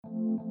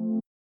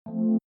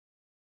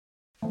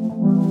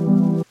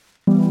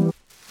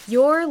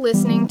You're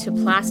listening to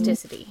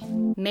Plasticity,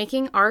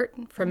 Making Art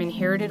from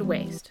Inherited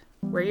Waste,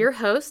 where your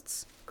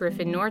hosts,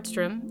 Griffin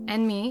Nordstrom,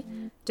 and me,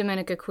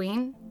 Domenica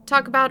Queen,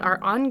 talk about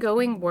our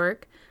ongoing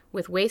work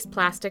with waste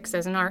plastics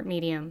as an art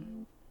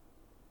medium.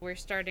 We're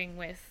starting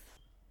with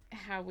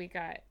how we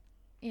got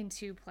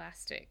into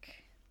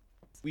plastic.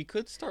 We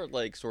could start,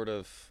 sort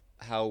of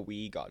how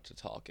we got to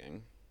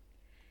talking.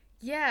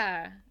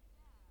 Yeah.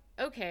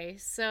 Okay,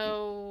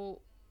 so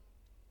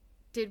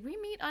did we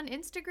meet on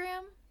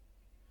Instagram?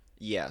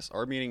 Yes,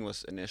 our meeting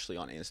was initially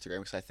on Instagram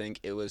because I think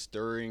it was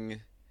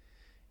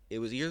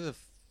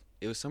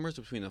somewhere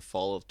between the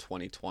fall of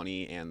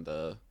 2020 and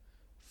the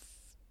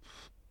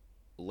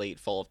late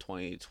fall of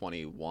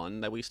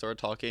 2021 that we started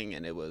talking,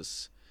 and it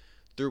was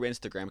through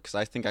Instagram because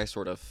I think I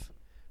sort of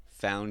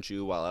found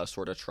you while I was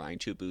sort of trying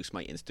to boost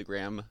my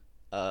Instagram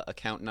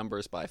account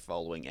numbers by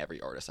following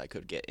every artist I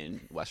could get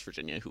in West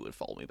Virginia who would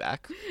follow me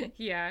back.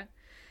 Yeah.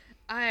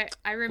 I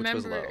remember.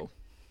 Which was low.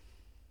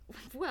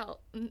 Well,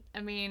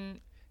 I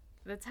mean,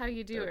 that's how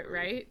you do it,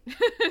 right?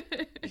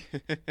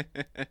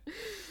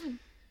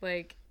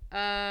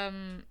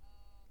 And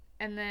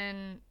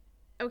then,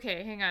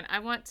 okay, hang on. I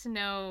want to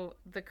know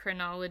the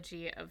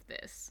chronology of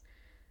this.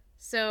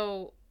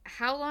 So,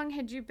 how long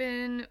had you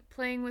been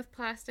playing with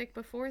plastic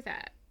before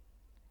that?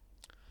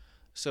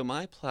 So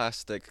my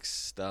plastic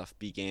stuff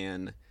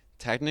began,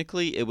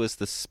 technically it was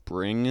the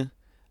spring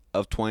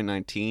of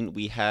 2019.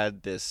 We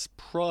had this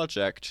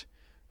project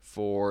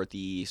for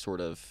the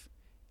sort of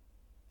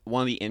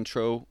one of the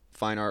intro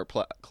fine art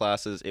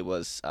classes. It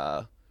was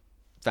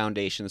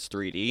Foundations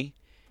 3D,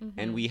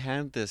 and we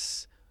had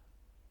this.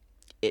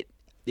 It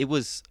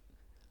was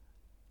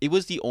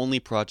the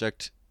only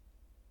project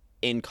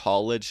in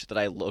college that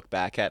I look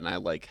back at and I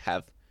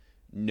have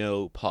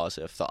no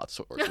positive thoughts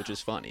towards, which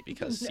is funny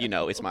because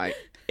No. it's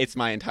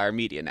my entire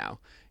media now.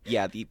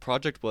 Yeah, the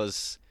project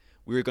was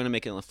we were going to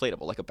make an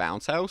inflatable, like a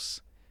bounce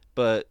house,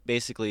 but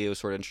basically it was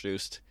sort of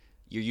introduced.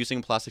 You're using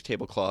a plastic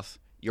tablecloth,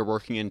 you're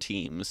working in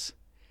teams,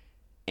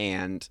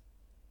 and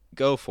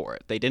go for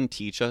it. They didn't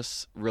teach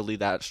us really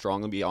that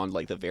strongly beyond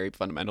the very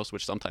fundamentals,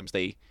 which sometimes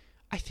they,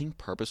 I think,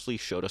 purposely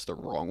showed us the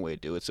wrong way to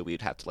do it, so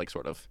we'd have to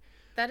sort of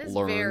that is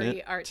learn very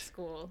it. art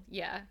school.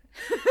 Yeah.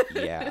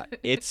 Yeah,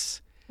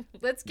 it's.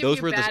 Let's give Those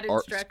you were bad the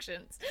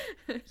instructions.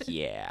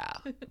 Yeah.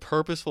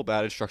 Purposeful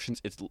bad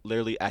instructions. It's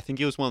literally, I think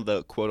it was one of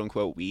the quote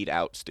unquote weed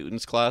out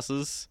students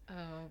classes.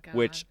 Oh god.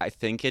 Which I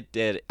think it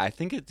did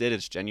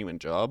its genuine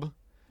job.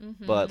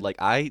 Mm-hmm. But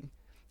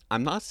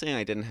I'm not saying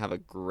I didn't have a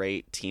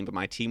great team, but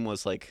my team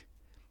was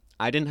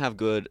I didn't have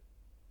good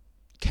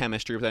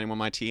chemistry with anyone on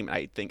my team.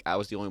 I think I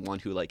was the only one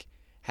who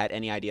had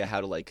any idea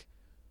how to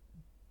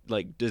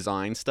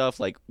design stuff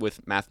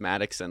with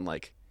mathematics and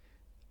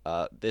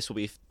this will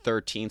be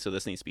 13, so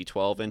this needs to be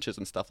 12 inches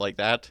and stuff like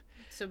that.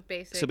 So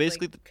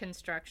basically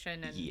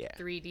construction and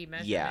 3D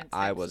measurements. Yeah,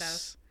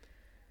 stuff.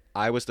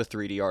 I was the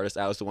 3D artist.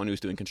 I was the one who was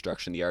doing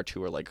construction. The art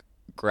who were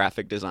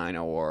graphic design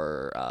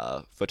or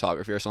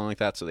photography or something like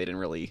that, so they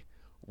didn't really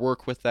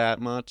work with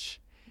that much.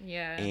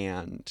 Yeah.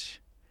 And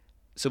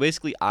so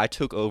basically I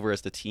took over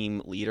as the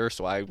team leader,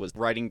 so I was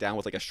writing down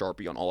with a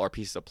Sharpie on all our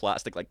pieces of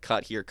plastic,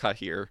 cut here, cut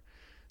here.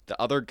 The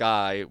other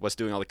guy was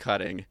doing all the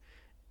cutting.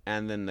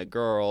 And then the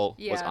girl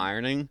was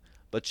ironing,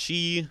 but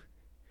she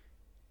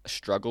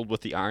struggled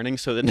with the ironing,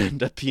 so it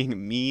ended up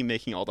being me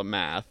making all the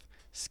math,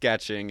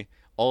 sketching,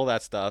 all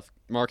that stuff,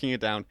 marking it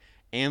down,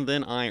 and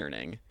then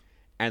ironing.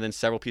 And then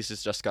several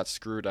pieces just got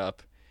screwed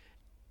up.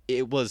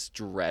 It was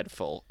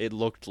dreadful. It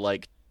looked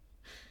like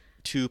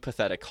two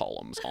pathetic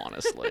columns,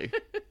 honestly.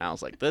 I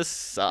was like, this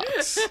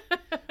sucks.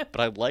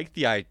 But I like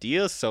the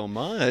idea so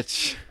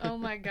much. Oh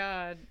my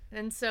god.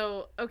 And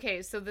so,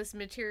 okay, so this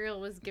material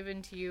was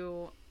given to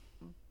you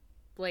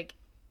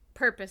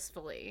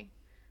purposefully.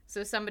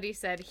 So somebody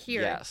said,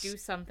 here, Yes. do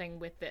something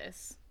with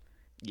this.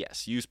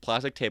 Yes, use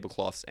plastic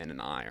tablecloths and an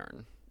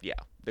iron. Yeah,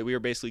 but we were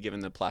basically given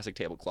the plastic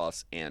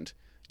tablecloths and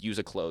use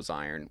a clothes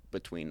iron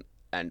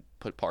and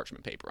put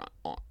parchment paper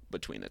on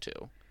between the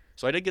two.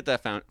 So I did get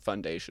that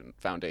foundation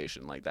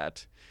like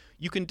that.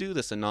 You can do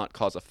this and not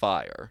cause a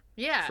fire.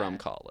 Yeah. From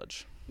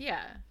college.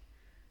 Yeah.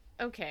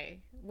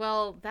 Okay.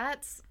 Well,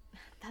 that's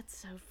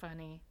so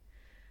funny.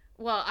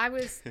 Well, I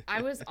was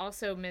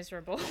also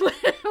miserable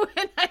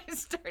when I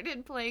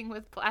started playing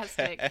with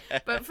plastic,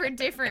 but for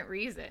different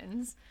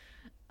reasons.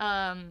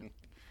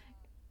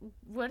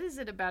 What is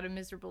it about a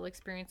miserable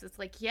experience? It's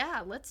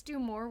yeah, let's do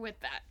more with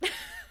that.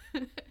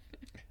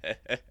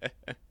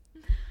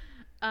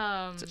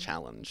 It's a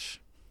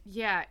challenge.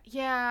 Yeah.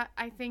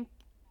 I think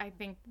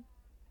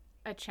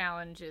a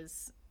challenge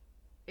is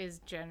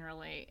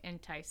generally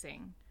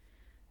enticing.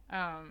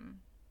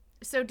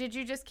 So did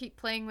you just keep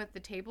playing with the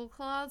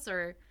tablecloths,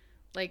 or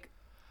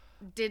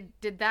did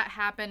that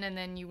happen and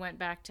then you went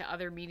back to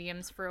other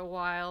mediums for a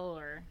while,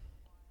 or?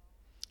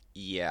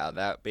 Yeah,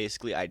 that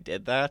basically I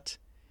did that.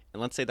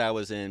 And let's say that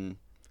was in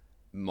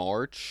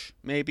March,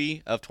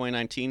 maybe, of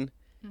 2019.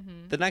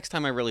 Mm-hmm. The next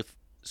time I really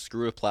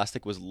screw with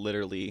plastic was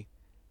literally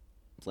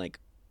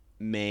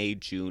May,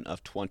 June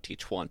of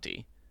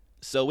 2020.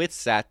 So it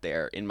sat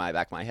there in my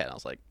back of my head. I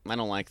was like, I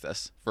don't like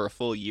this for a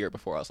full year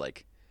before I was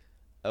like,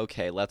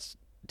 okay, let's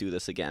do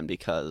this again,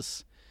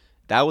 because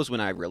that was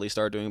when I really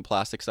started doing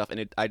plastic stuff,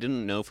 and I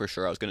didn't know for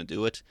sure I was going to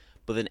do it,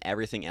 but then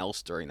everything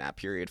else during that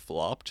period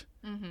flopped.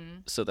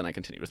 Mm-hmm. So then I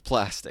continued with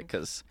plastic,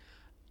 because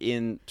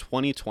in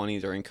 2020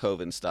 during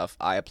COVID and stuff,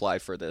 I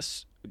applied for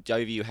this.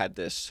 WVU had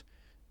this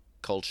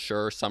called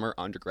Sure Summer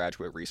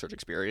Undergraduate Research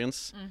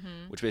Experience,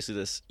 which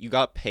basically you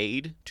got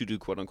paid to do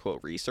quote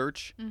unquote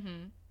research,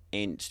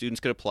 and students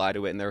could apply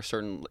to it. And there are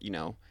certain,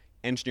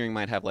 engineering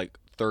might have like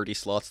 30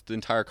 slots. The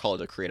entire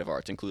College of Creative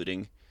Arts,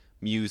 including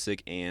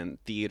music and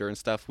theater and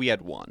stuff, we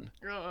had one.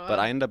 But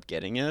I ended up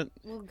getting it.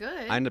 Well,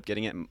 good. I ended up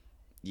getting it,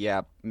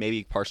 yeah,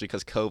 maybe partially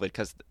because COVID,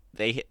 because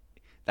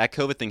that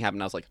COVID thing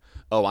happened. I was like,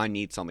 oh, I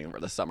need something over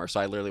the summer. So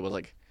I literally was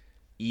like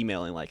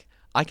emailing, like,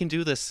 I can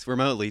do this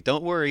remotely.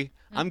 Don't worry.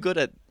 I'm good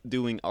at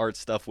doing art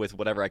stuff with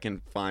whatever I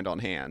can find on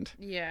hand.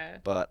 Yeah.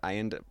 But I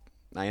end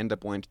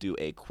up wanting to do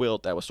a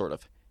quilt that was sort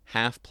of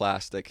half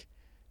plastic,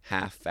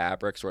 half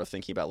fabric, sort of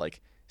thinking about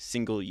like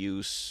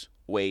single-use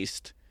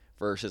waste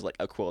versus like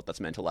a quilt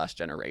that's meant to last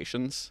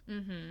generations.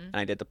 And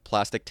I did the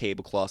plastic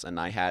tablecloths, and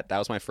that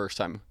was my first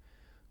time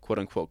quote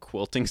unquote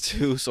quilting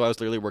too. So I was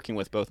literally working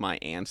with both my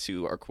aunts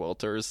who are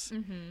quilters,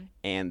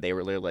 and they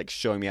were literally like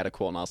showing me how to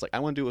quilt, and I was like, I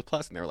want to do it with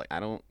plastic. And they were like,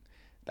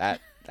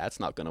 that's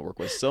not going to work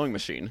with a sewing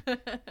machine.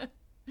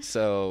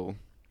 So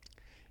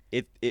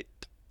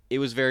it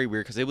was very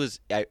weird, because it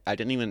was I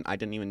didn't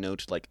even know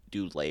to like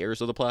do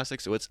layers of the plastic.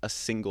 So it's a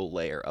single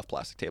layer of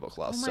plastic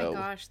tablecloth. Oh my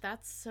gosh,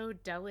 that's so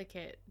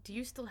delicate. Do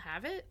you still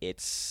have it?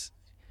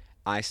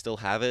 I still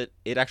have it.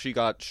 It actually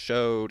got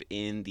showed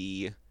in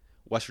the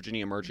West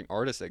Virginia Emerging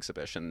Artists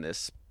exhibition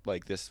this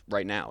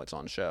right now. It's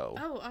on show.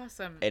 Oh,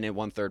 awesome. And it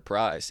won third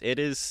prize. It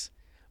is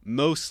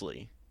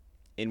mostly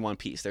in one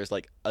piece. There's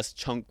like a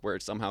chunk where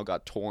it somehow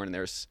got torn, and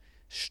there's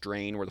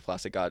strain where the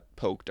plastic got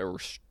poked or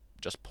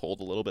just pulled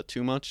a little bit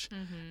too much.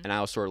 And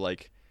I was sort of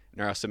like,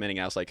 when I was submitting,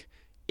 I was like,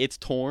 it's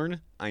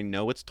torn. I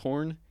know it's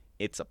torn.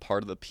 It's a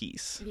part of the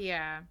piece.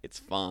 Yeah. It's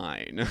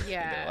fine.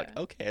 Yeah. And they're like,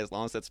 okay, as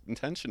long as that's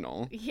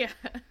intentional. Yeah.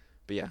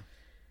 But yeah,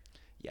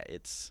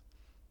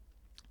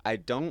 I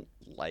don't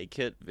like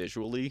it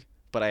visually,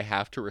 but I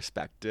have to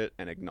respect it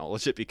and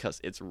acknowledge it,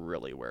 because it's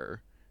really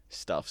where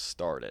stuff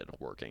started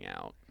working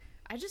out.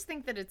 I just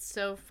think that it's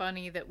so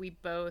funny that we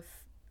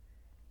both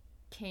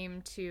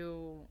came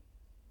to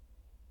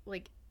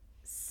like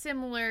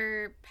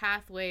similar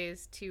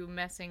pathways to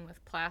messing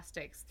with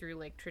plastics through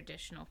like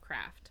traditional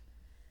craft,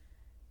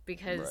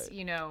 because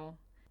Right.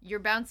 Your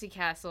bouncy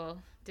castle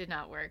did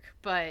not work,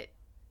 but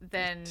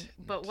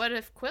what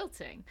if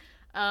quilting?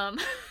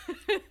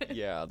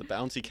 Yeah, the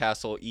bouncy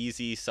castle,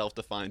 easy,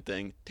 self-defined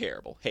thing,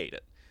 terrible, hate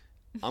it.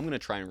 I'm gonna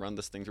try and run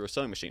this thing through a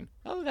sewing machine.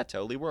 Oh, that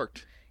totally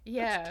worked.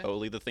 Yeah. That's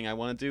totally the thing I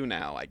want to do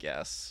now, I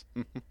guess.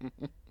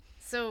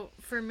 So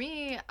for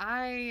me,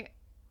 I'm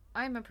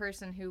a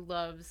person who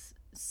loves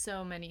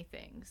so many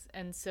things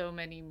and so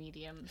many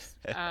mediums.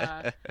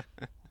 I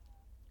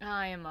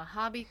am a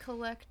hobby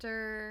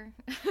collector.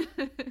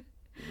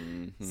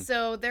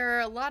 So there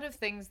are a lot of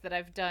things that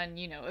I've done,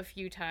 a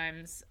few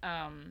times,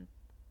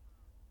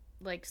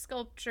 like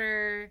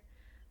sculpture.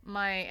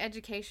 My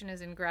education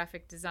is in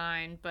graphic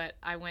design, but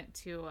I went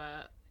to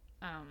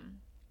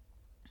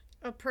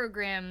a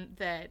program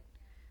that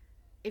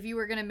if you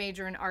were going to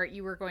major in art,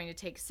 you were going to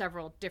take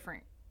several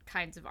different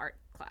kinds of art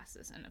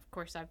classes. And of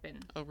course I've been...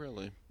 Oh,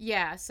 really?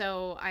 Yeah,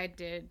 so I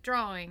did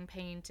drawing,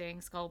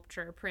 painting,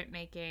 sculpture,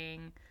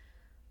 printmaking.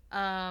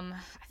 I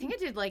think I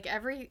did like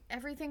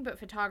everything but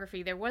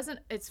photography.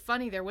 It's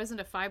funny, there wasn't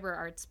a fiber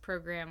arts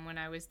program when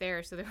I was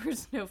there, so there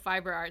was no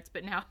fiber arts,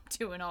 but now I'm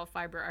doing all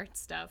fiber arts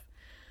stuff.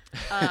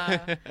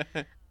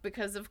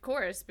 Because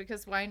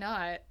why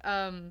not?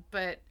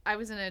 But I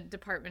was in a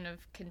department of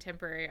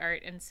contemporary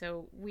art, and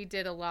so we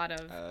did a lot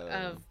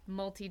of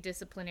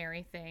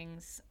multidisciplinary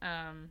things.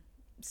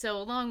 So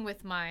along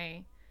with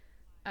my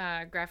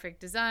graphic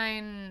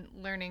design,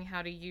 learning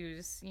how to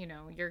use,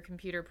 your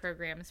computer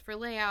programs for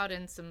layout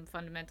and some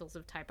fundamentals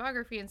of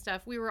typography and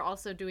stuff, we were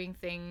also doing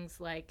things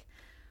like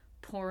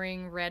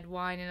pouring red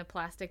wine in a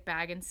plastic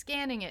bag and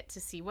scanning it to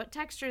see what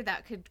texture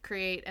that could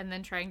create, and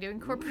then trying to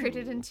incorporate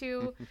it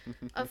into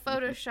a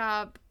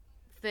Photoshop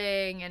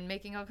thing, and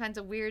making all kinds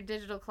of weird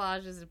digital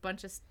collages, a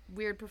bunch of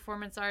weird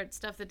performance art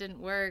stuff that didn't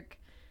work,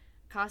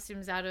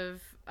 costumes out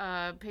of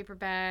paper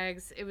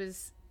bags. It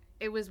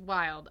was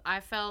wild.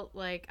 I felt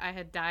like I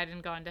had died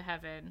and gone to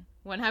heaven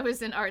when I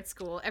was in art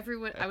school.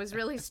 I was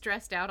really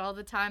stressed out all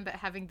the time, but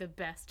having the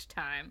best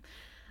time.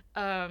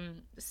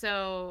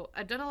 So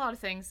I've done a lot of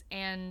things,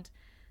 and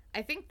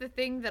I think the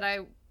thing that I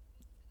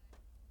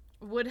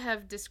would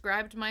have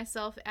described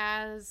myself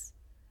as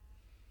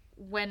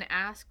when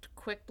asked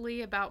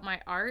quickly about my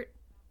art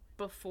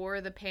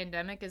before the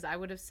pandemic is I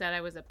would have said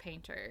I was a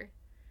painter.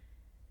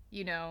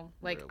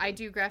 Really? I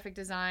do graphic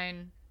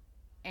design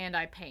and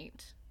I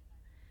paint.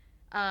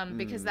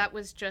 Because that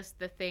was just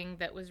the thing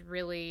that was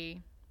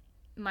really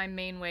my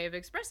main way of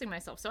expressing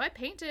myself. So I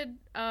painted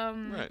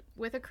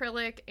with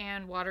acrylic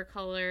and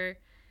watercolor,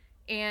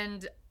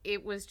 And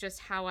it was just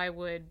how I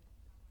would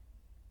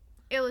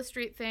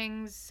illustrate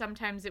things.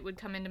 Sometimes it would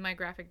come into my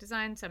graphic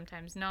design,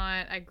 sometimes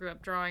not. I grew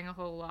up drawing a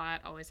whole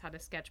lot, always had a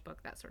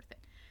sketchbook, that sort of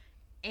thing.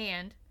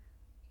 And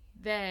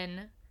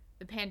then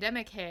the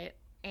pandemic hit,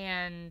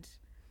 and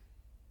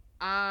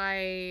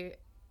I,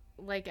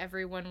 like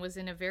everyone, was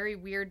in a very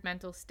weird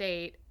mental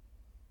state,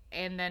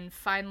 and then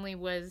finally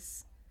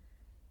was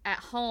at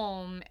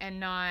home and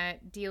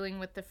not dealing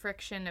with the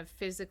friction of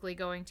physically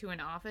going to an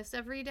office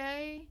every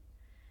day.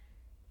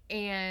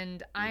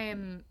 And I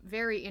am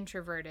very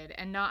introverted,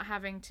 and not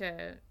having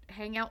to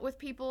hang out with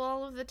people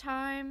all of the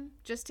time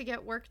just to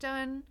get work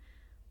done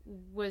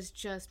was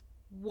just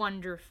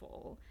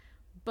wonderful.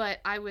 But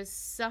I was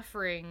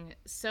suffering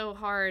so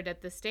hard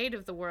at the state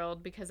of the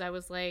world because I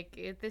was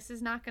like, this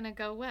is not going to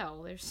go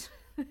well.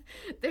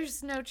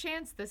 There's no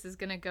chance this is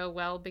going to go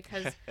well,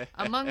 because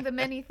among the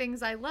many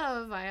things I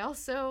love, I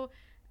also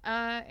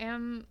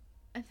am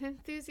an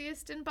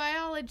enthusiast in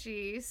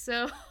biology.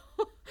 So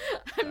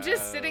I'm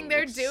just sitting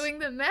there doing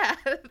the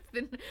math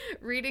and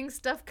reading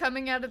stuff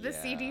coming out of the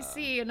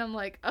CDC, and I'm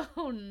like,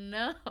 oh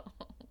no.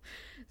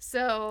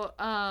 So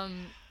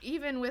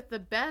even with the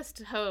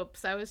best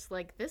hopes, I was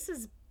like, this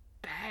is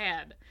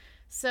bad.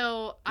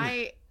 So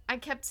I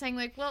kept saying,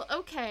 like, well,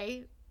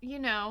 okay, you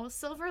know,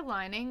 silver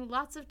lining,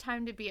 lots of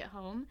time to be at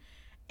home.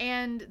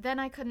 And then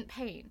I couldn't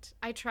paint.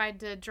 I tried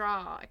to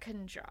draw. I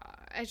couldn't draw.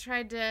 I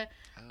tried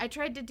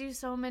to do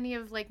so many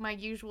of, like, my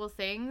usual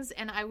things,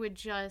 and I would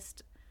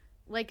just,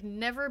 like,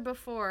 never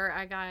before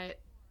I got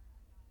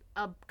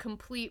a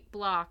complete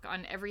block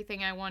on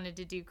everything I wanted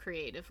to do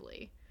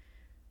creatively.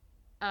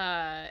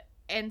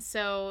 And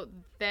so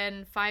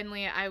then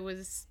finally I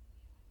was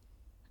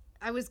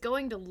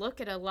going to look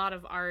at a lot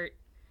of art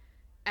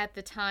at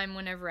the time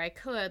whenever I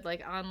could,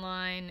 like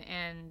online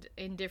and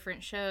in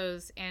different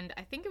shows. And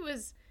I think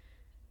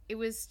it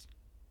was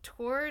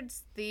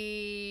towards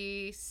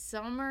the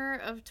summer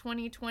of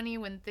 2020,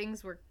 when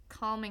things were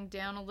calming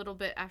down a little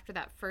bit after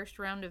that first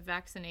round of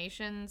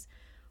vaccinations,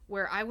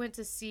 where I went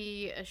to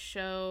see a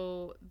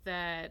show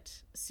that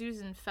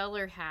Susan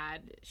Feller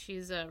had.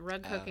 She's a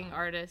rug hooking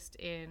artist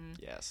in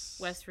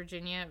West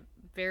Virginia.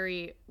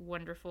 Very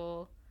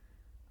wonderful.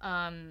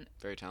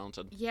 Very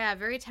talented. Yeah,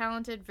 very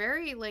talented.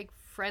 Very, like,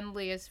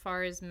 friendly as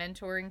far as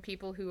mentoring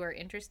people who are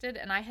interested.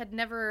 And I had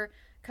never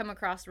come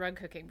across rug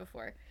hooking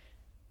before.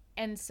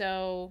 And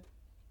so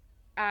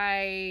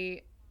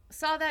I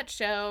saw that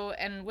show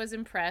and was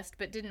impressed,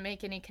 but didn't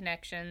make any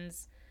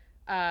connections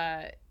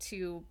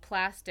to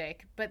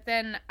plastic. But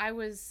then it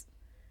was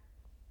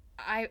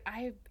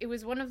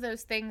one of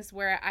those things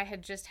where I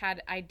had just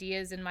had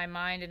ideas in my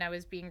mind, and I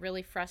was being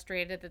really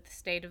frustrated at the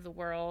state of the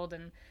world,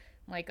 and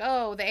like,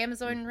 oh, the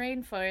Amazon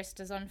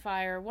rainforest is on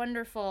fire,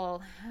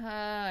 wonderful,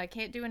 I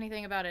can't do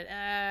anything about it,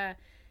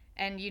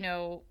 and, you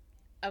know,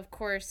 of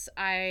course,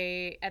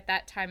 at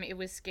that time, it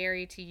was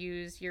scary to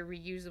use your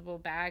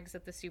reusable bags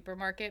at the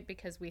supermarket,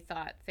 because we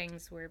thought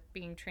things were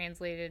being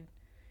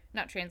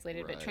not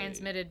translated, but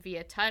transmitted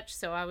via touch.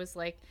 So I was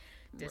like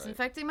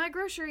disinfecting my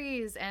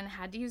groceries and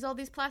had to use all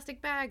these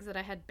plastic bags that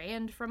I had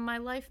banned from my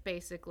life,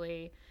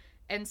 basically.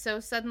 And so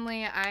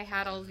suddenly I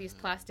had all of these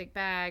plastic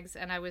bags,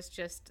 and I was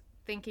just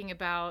thinking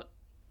about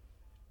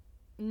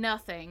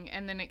nothing.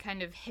 And then it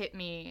kind of hit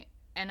me,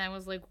 and I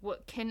was like,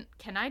 what can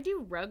I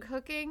do rug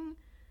hooking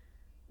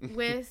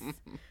with?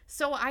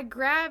 So I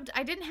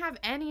didn't have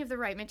any of the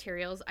right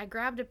materials. I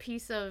grabbed a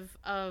piece of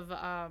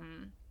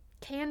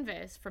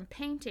canvas from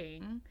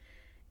painting,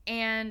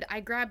 and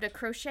I grabbed a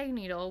crochet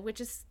needle, which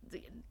is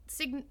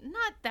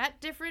not that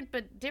different,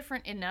 but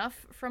different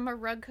enough from a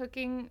rug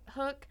hooking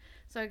hook.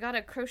 So I got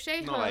a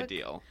crochet hook.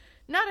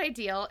 Not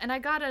ideal. And I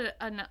got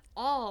an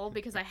awl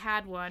because I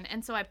had one,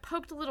 and so I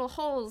poked little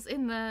holes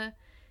in the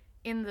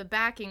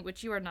backing,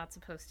 which you are not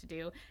supposed to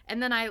do.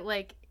 And then I,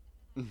 like,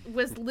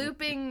 was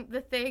looping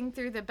the thing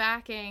through the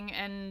backing,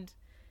 and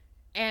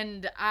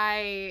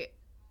I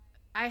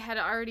had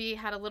already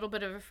had a little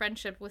bit of a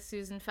friendship with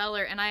Susan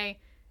Feller, and I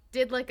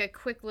did, like, a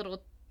quick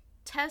little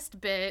test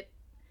bit,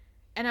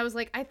 and I was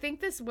like, I think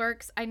this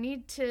works. I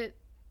need to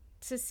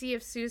see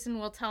if Susan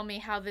will tell me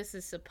how this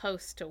is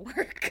supposed to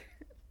work.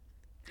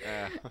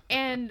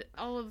 And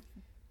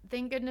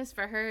thank goodness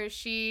for her,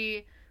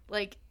 she,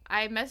 like,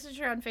 I messaged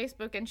her on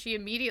Facebook, and she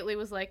immediately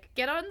was like,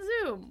 get on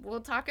Zoom,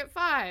 we'll talk at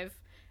 5.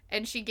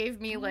 And she gave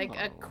me, like,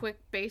 a quick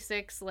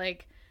basics,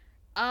 like,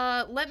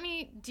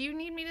 do you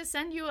need me to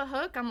send you a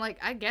hook? I'm like,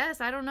 I guess.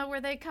 I don't know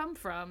where they come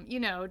from. You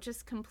know,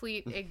 just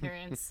complete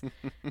ignorance.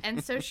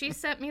 And so she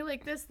sent me,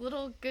 like, this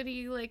little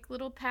goodie, like,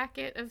 little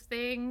packet of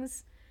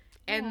things.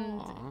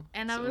 And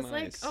I was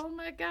nice. Like, oh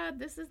my God,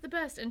 this is the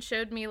best. And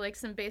showed me, like,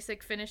 some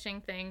basic finishing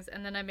things.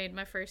 And then I made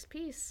my first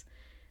piece.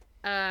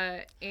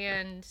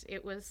 And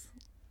it was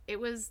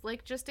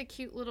like just a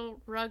cute little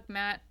rug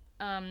mat.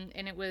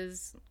 And it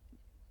was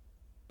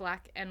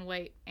black and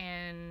white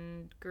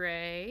and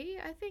gray,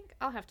 I think.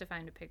 I'll have to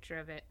find a picture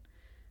of it.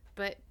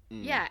 But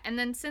yeah, and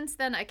then since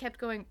then I kept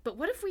going, but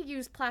what if we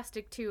use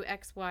plastic 2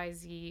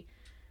 XYZ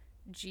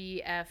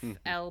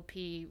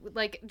GFLP?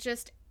 Like,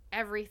 just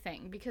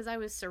everything because I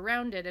was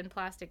surrounded in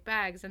plastic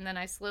bags, and then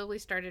I slowly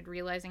started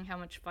realizing how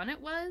much fun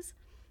it was.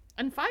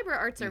 And fiber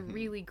arts are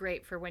really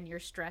great for when you're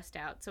stressed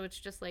out. So it's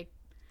just like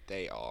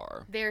They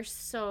are. they're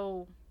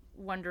so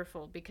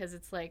wonderful because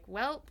it's like,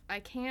 well, I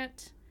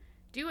can't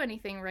do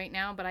anything right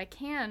now, but I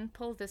can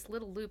pull this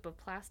little loop of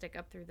plastic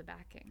up through the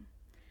backing.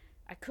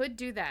 I could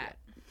do that.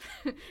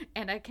 Yeah.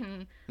 And I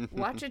can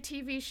watch a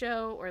TV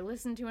show or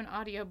listen to an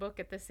audiobook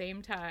at the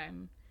same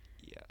time.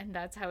 Yeah. And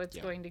that's how it's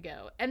going to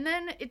go. And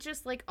then it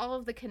just, like, all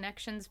of the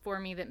connections for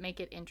me that make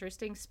it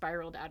interesting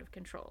spiraled out of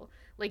control.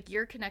 Like,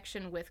 your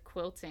connection with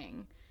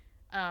quilting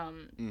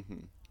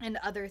and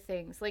other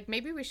things. Like,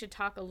 maybe we should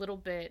talk a little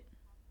bit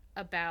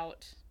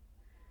about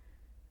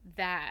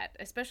that,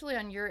 especially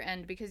on your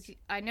end, because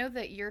I know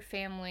that your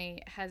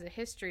family has a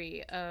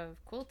history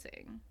of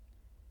quilting.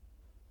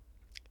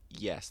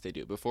 Yes, they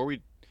do. Before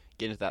we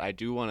get into that, I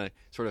do want to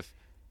sort of,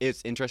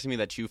 it's interesting to me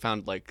that you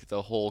found like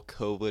the whole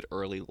COVID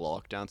early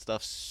lockdown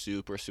stuff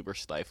super, super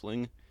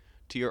stifling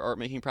to your art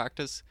making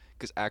practice.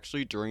 Because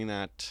actually during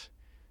that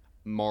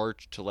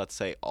March to, let's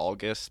say,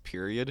 August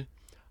period,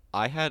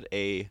 I had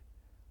a,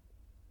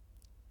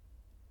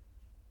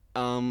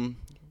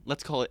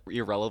 let's call it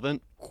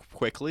irrelevant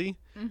quickly,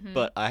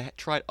 but I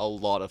tried a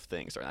lot of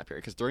things during that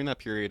period. Because during that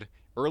period,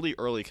 early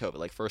COVID,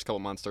 like first couple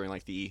months during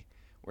like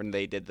when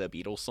they did the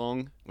Beatles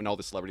song, when all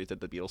the celebrities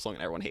did the Beatles song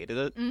and everyone hated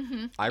it,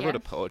 I wrote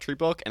a poetry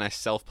book and I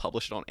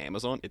self-published it on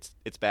Amazon. It's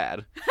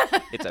bad.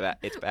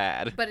 It's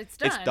bad. But it's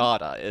done. It's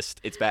Dadaist.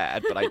 It's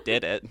bad, but I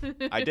did it.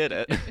 I did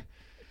it.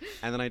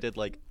 And then I did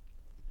like,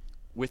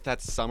 with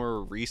that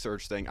summer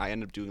research thing, I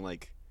ended up doing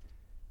like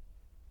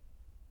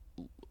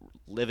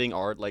living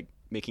art, like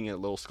making a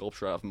little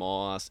sculpture out of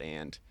moss,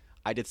 and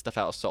I did stuff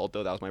out of salt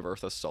dough. That was my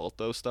birth of salt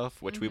dough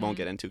stuff, which we won't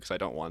get into because I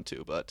don't want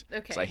to, but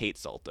because I hate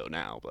salt dough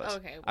now.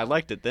 But I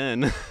liked it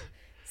then.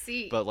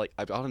 See, but like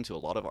I got into a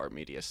lot of art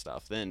media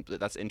stuff then. But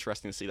that's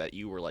interesting to see that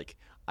you were like,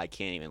 I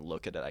can't even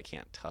look at it, I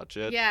can't touch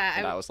it. Yeah,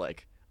 and I was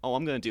like, oh,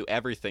 I'm gonna do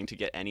everything to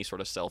get any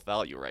sort of self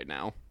value right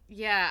now.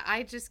 Yeah,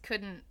 I just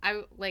couldn't.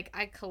 I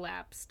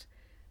collapsed.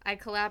 I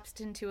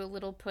collapsed into a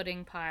little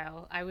pudding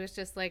pile. I was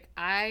just like,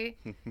 I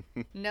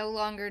no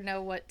longer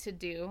know what to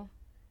do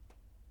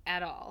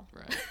at all.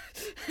 Right.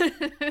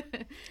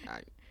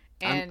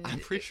 I'm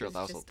pretty sure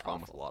that was a problem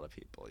with a lot of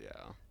people. Yeah.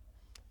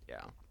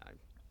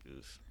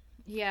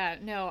 Yeah.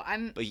 No,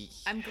 I'm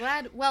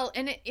glad. Well,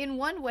 and in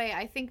one way,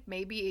 I think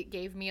maybe it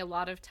gave me a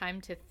lot of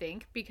time to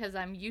think because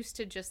I'm used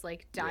to just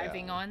like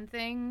diving on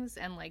things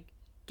and like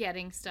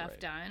getting stuff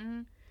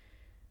done.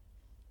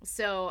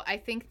 So I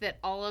think that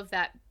all of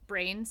that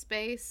brain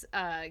space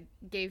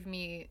gave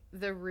me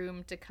the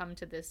room to come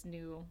to this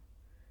new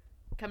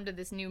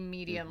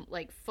medium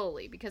like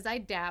fully, because I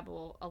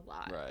dabble a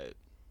lot, right,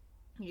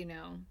 you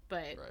know,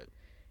 but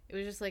it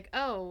was just like,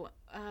 oh,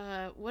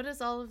 what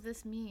does all of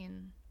this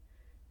mean?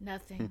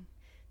 Nothing.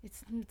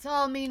 It's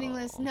all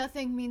meaningless.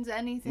 Nothing means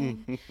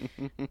anything.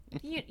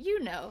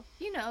 you know,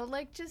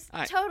 like just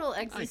total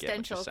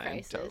existential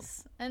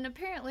crisis. And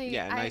apparently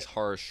nice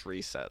harsh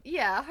reset.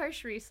 Yeah, a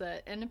harsh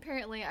reset. And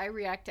apparently I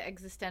react to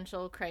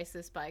existential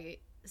crisis by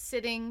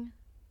sitting,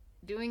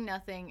 doing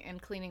nothing,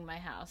 and cleaning my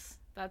house.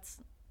 That's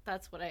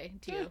what I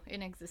do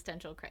in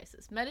existential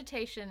crisis.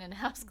 Meditation and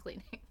house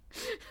cleaning.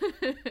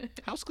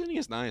 House cleaning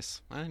is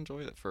nice. I enjoy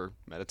it for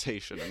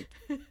meditation and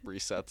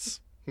resets.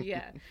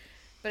 Yeah.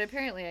 But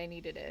apparently I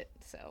needed it,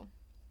 so.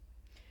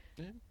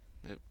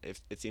 Yeah.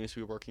 It seems to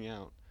be working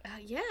out.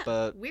 Yeah,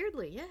 but,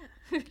 weirdly,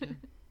 yeah.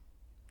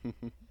 But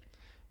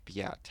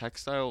yeah,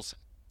 textiles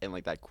and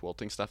like that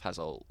quilting stuff has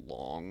a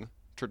long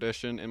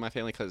tradition in my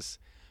family, because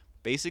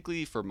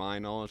basically, for my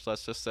knowledge,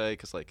 let's just say,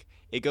 because like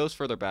it goes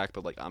further back,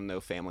 but like I'm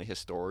no family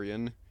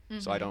historian,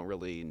 so I don't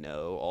really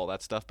know all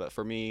that stuff. But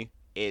for me,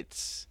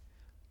 it's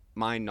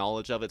my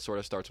knowledge of it sort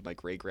of starts with my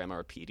great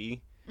grandma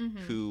Petey,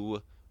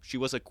 who she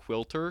was a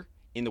quilter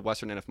in the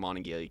western end of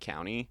Monongalia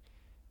County,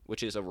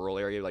 which is a rural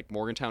area. Like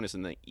Morgantown is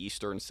in the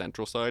eastern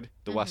central side.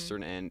 The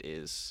western end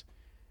is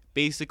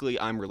basically,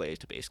 I'm related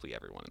to basically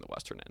everyone in the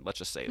western end. Let's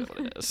just say what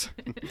it is.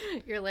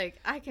 You're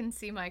like, I can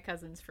see my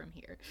cousins from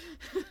here.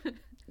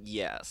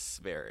 Yes,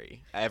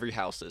 very. Every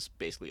house is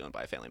basically owned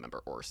by a family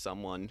member or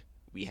someone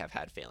we have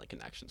had family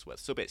connections with.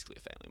 So basically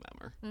a family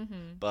member.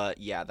 But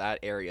yeah, that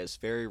area is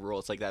very rural.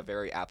 It's like that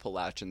very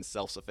Appalachian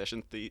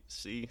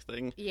self-sufficiency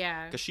thing.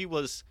 Yeah. Because she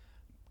was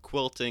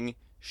quilting.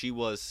 She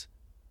was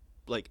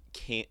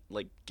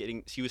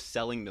she was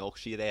selling milk.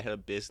 They had a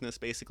business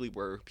basically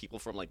where people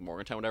from like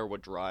Morgantown, whatever,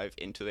 would drive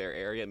into their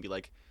area and be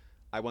like,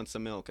 I want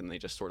some milk, and they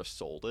just sort of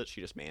sold it.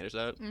 She just managed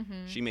that.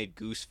 She made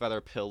goose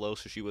feather pillows,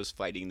 so she was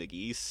fighting the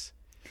geese,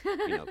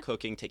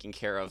 cooking, taking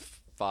care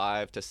of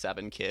 5 to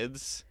 7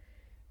 kids.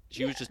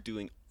 She was just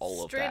doing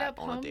all of that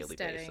on a daily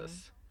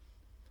basis.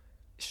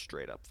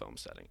 Straight up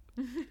homesteading.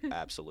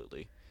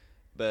 Absolutely.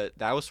 But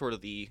that was sort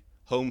of the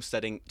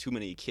homesteading too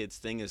many kids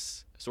thing,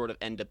 is sort of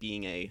end up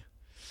being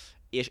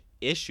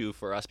issue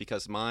for us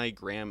because my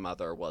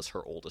grandmother was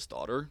her oldest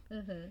daughter,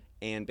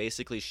 and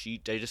basically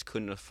they just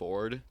couldn't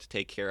afford to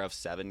take care of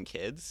 7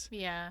 kids.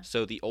 Yeah.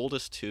 So the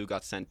oldest 2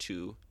 got sent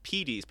to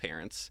PD's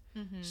parents.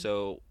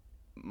 So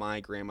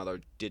my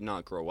grandmother did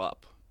not grow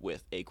up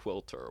with a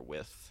quilter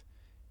with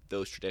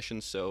those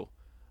traditions. So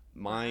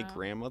my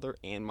grandmother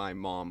and my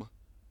mom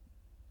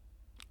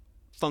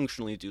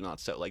functionally do not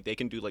sew. Like, they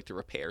can do like the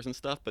repairs and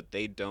stuff, but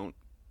they don't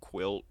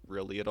quilt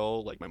really at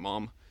all. Like, my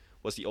mom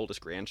was the oldest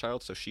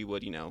grandchild, so she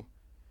would,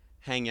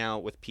 hang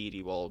out with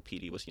PD while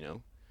PD was,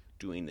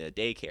 doing the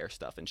daycare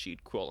stuff, and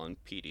she'd quilt on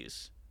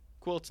PD's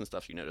quilts and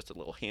stuff, just a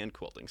little hand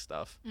quilting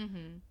stuff.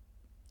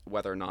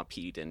 Whether or not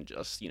PD didn't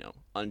just,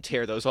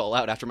 untear those all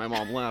out after my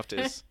mom left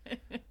is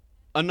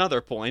another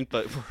point,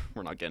 but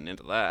we're not getting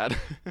into that.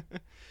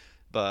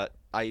 But,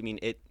 I mean,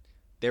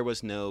 there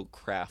was no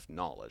craft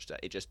knowledge.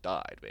 That it just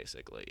died,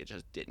 basically. It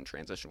just didn't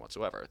transition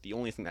whatsoever. The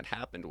only thing that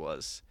happened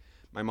was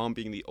my mom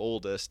being the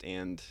oldest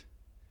and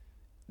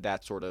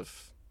that sort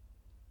of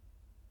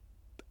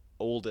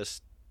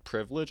oldest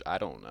privilege, I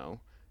don't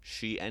know,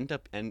 she ended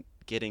up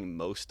getting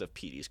most of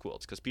PD's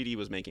quilts, because PD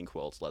was making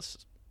quilts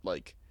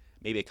like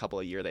maybe a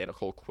couple a year. They had a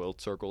whole quilt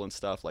circle and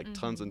stuff, like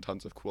tons and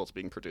tons of quilts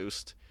being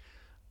produced.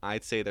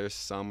 I'd say there's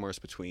somewhere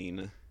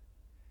between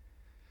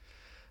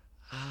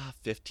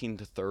 15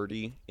 to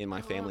 30 in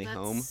my family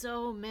home.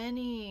 So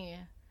many.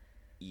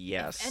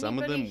 Yes, if some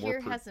of them anybody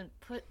here hasn't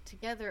put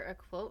together a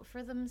quilt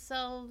for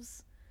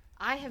themselves,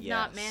 I have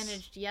not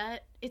managed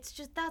yet. It's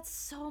just, that's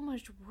so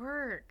much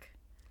work.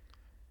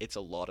 It's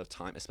a lot of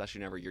time, especially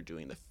whenever you're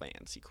doing the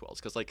fancy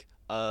quilts. Because, like,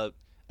 a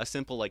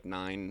simple, like,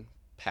 9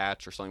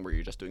 patch or something where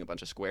you're just doing a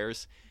bunch of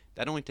squares,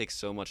 that only takes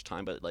so much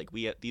time. But, like,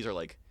 these are,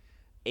 like,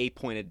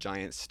 8-pointed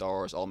giant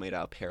stars all made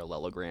out of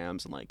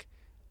parallelograms, and, like,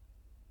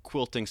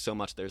 quilting so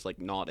much there's, like,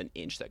 not an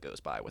inch that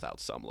goes by without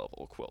some level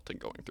of quilting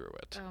going through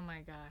it. Oh,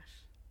 my gosh.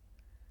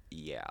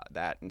 Yeah,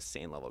 that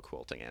insane level of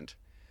quilting. And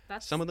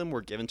some of them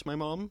were given to my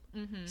mom.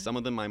 Some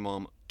of them my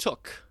mom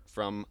took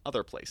from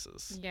other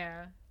places.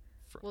 Yeah.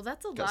 Well,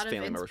 that's a lot of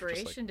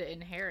inspiration to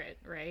inherit,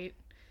 right?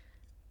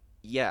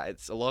 Yeah,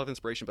 it's a lot of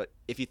inspiration, but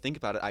if you think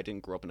about it, I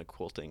didn't grow up in a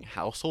quilting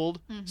household,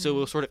 so it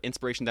was sort of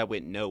inspiration that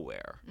went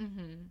nowhere.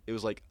 It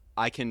was like,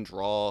 I can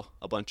draw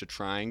a bunch of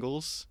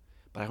triangles,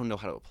 but I don't know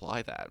how to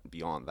apply that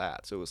beyond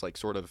that. So it was like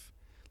sort of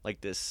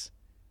like this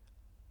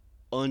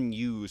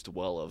unused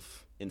well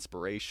of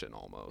inspiration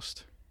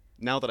almost.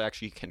 Now that I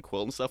actually can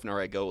quilt and stuff,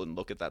 whenever I go and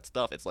look at that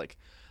stuff, it's like,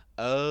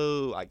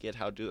 oh, I get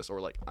how to do this. Or,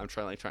 like, I'm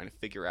trying to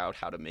figure out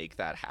how to make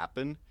that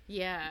happen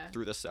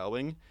through the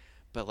sewing.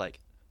 But, like,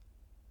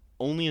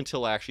 only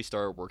until I actually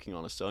started working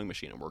on a sewing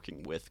machine and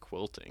working with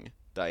quilting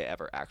did I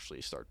ever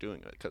actually start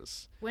doing it.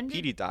 Because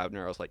PD died, and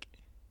I was like,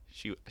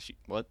 she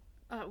what?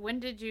 When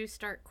did you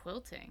start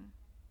quilting?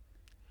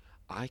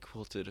 I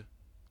quilted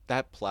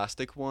that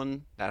plastic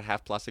one, that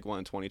half plastic one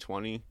in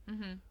 2020.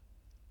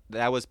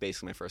 That was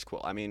basically my first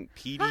quilt. I mean,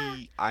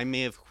 PD,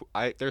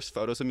 there's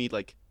photos of me,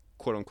 like,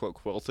 quote-unquote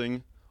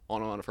quilting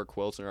on one of her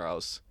quilts where I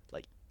was,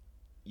 like,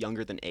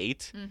 younger than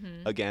 8.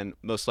 Again,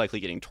 most likely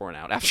getting torn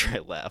out after I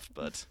left,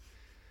 but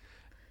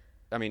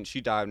I mean, she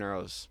died when I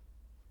was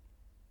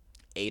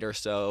 8 or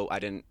so. I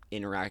didn't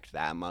interact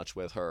that much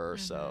with her,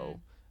 so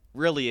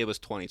really it was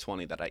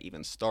 2020 that I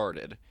even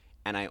started,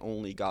 and I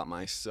only got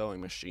my sewing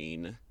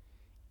machine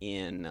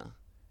in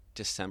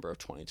December of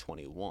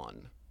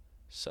 2021.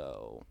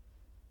 So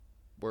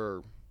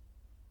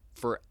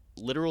for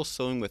literal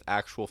sewing with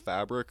actual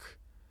fabric,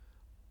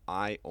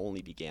 I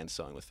only began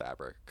sewing with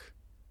fabric,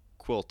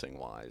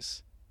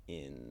 quilting-wise,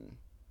 in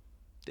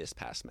this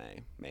past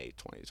May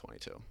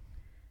 2022.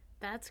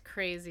 That's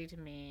crazy to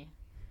me.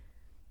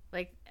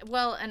 Like,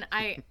 well, and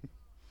I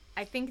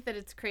think that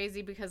it's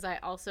crazy because I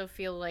also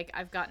feel like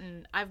I've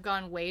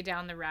gone way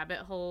down the rabbit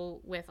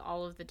hole with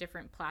all of the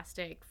different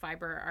plastic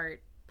fiber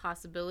art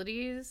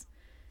possibilities.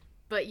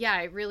 But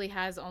yeah, it really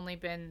has only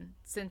been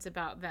since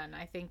about then.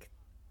 I think,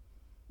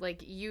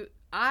 like,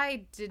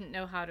 I didn't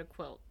know how to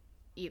quilt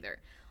either.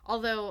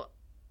 Although,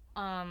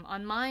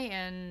 on my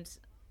end,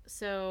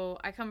 so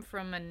I come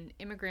from an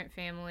immigrant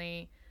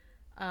family.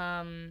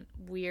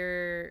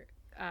 We're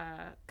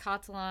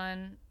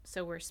Catalan,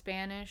 so we're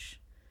Spanish,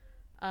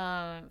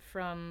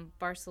 from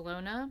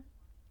Barcelona,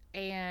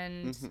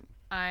 and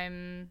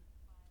I'm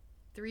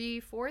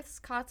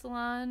 3/4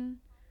 Catalan,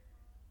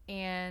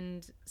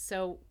 and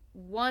so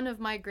one of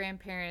my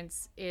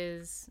grandparents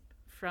is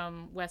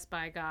from West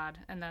by God,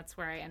 and that's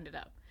where I ended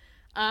up.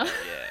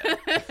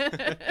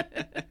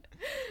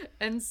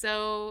 And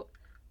so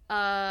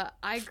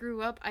I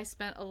grew up, I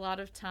spent a lot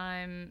of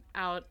time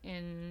out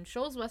in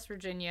Shoals, West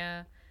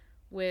Virginia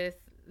with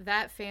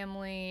that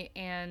family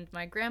and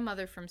my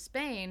grandmother from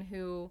Spain,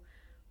 who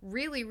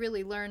really,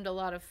 really learned a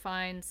lot of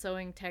fine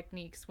sewing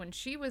techniques when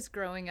she was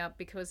growing up,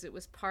 because it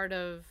was part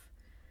of,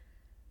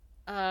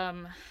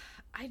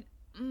 I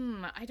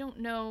don't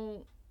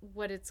know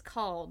what it's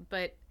called,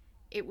 but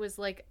it was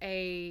like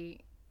a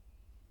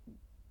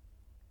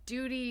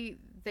duty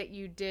that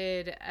you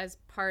did as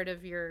part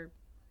of your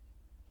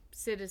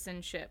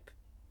citizenship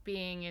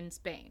being in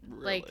Spain.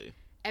 Really? Like,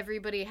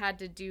 everybody had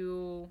to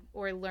do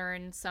or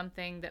learn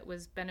something that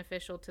was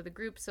beneficial to the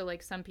group. So,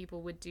 like, some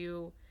people would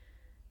do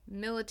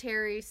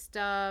military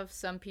stuff.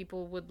 Some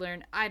people would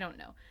learn, I don't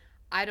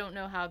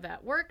know how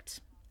that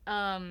worked.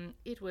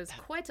 It was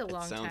quite a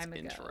long time ago.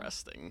 It sounds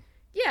interesting.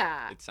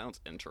 Yeah. It sounds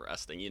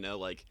interesting. You know,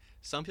 like,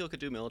 some people could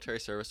do military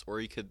service, or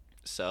you could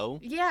sew.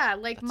 Yeah,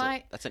 like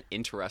that's an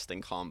interesting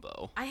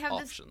combo. I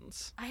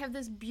have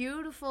this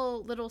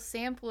beautiful little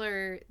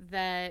sampler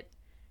that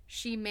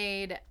she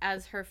made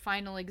as her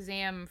final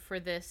exam for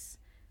this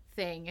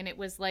thing, and it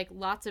was like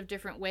lots of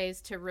different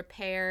ways to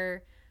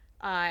repair,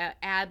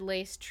 add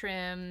lace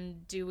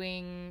trim,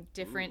 doing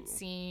different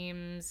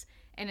seams,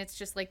 and it's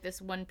just like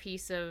this one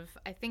piece of,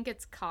 I think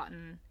it's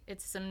cotton.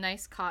 It's some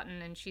nice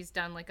cotton, and she's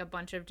done like a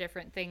bunch of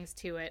different things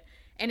to it,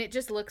 and it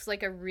just looks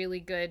like a really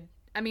good,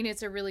 I mean,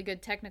 it's a really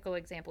good technical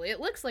example. It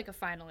looks like a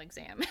final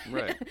exam,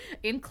 right.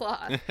 in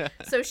cloth.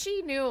 So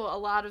she knew a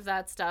lot of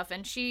that stuff,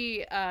 and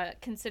she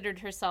considered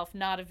herself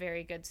not a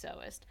very good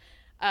sewist.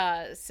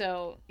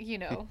 So, you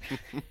know,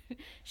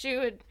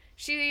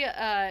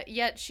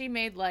 yet she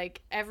made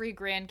like every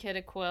grandkid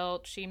a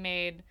quilt. She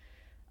made,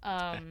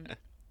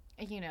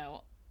 you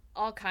know,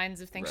 all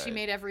kinds of things. Right. She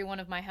made every one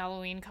of my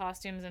Halloween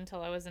costumes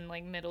until I was in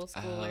like middle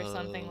school or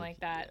something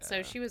like that. Yeah.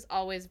 So she was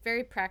always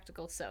very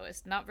practical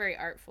sewist, not very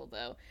artful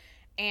though.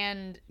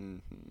 And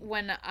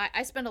when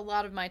I spent a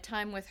lot of my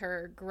time with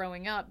her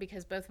growing up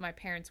because both of my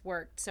parents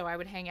worked, so I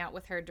would hang out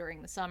with her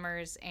during the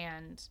summers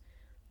and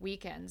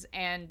weekends,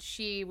 and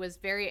she was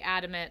very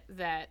adamant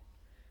that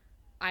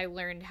I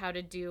learned how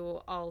to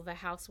do all the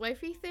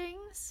housewifey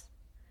things,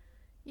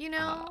 you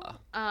know,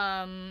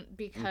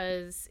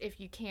 because if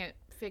you can't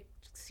fix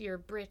your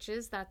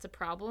britches, that's a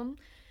problem.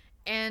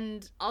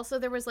 And also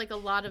there was like a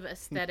lot of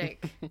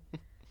aesthetic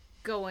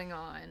going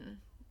on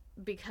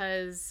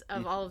because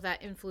of all of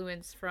that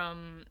influence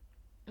from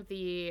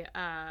the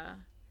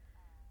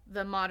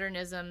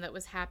modernism that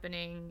was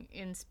happening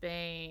in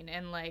Spain,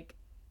 and like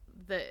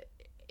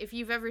if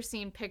you've ever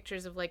seen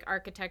pictures of like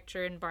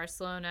architecture in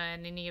Barcelona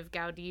and any of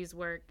Gaudi's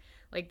work,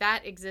 like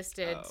that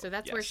existed. So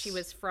that's where she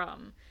was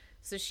from.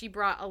 So she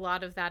brought a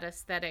lot of that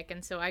aesthetic,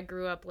 and so I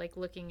grew up like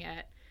looking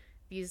at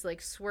these like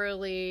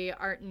swirly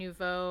Art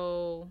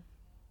Nouveau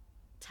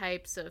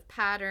types of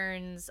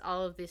patterns,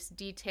 all of this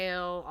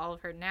detail. All of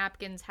her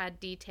napkins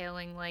had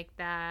detailing like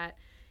that.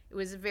 It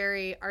was a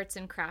very arts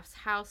and crafts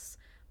house.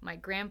 My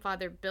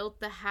grandfather built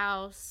the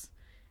house.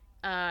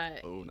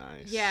 Oh,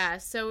 nice. Yeah,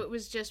 so it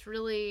was just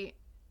really,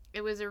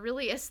 it was a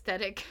really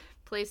aesthetic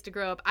place to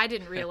grow up. I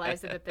didn't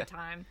realize it at the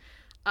time.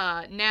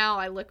 Now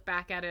I look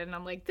back at it and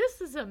I'm like, this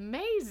is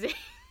amazing.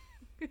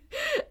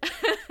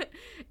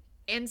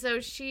 And so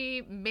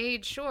she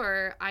made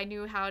sure I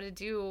knew how to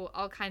do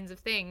all kinds of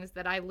things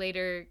that I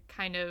later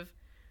kind of,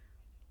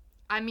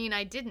 I mean,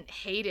 I didn't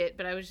hate it,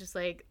 but I was just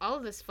like, all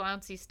of this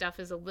flouncy stuff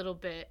is a little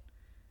bit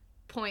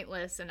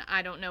pointless and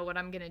I don't know what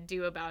I'm going to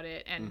do about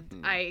it.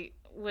 And I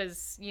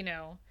was, you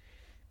know,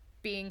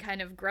 being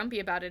kind of grumpy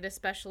about it,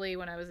 especially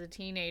when I was a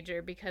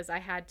teenager, because I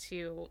had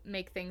to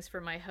make things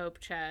for my hope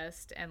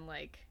chest and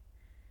like,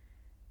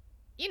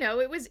 you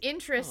know, it was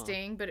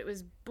interesting, but it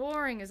was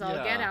boring as all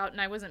get out, and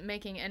I wasn't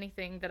making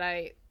anything that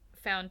I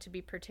found to be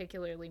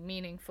particularly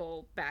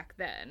meaningful back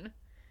then.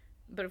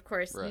 But of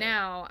course,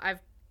 now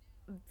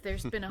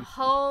there's been a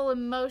whole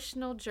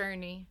emotional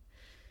journey.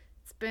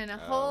 It's been a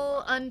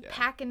whole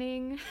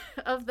unpacking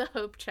of the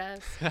hope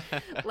chest.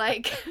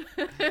 Like,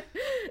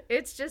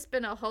 it's just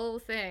been a whole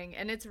thing,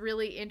 and it's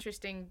really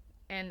interesting,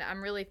 and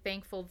I'm really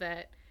thankful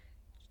that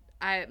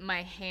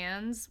my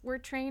hands were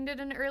trained at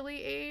an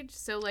early age,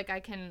 so like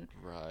I can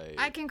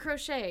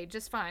crochet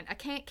just fine. I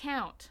can't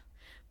count,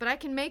 but I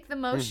can make the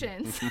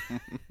motions.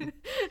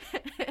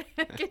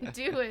 I can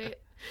do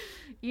it,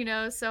 you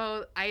know.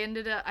 So I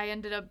ended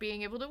up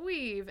being able to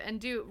weave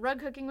and do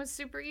rug hooking was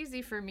super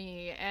easy for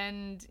me,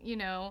 and you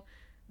know,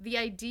 the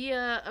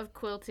idea of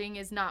quilting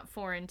is not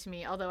foreign to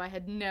me. Although I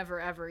had never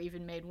ever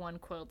even made one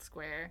quilt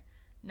square,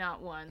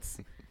 not once.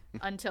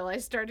 Until I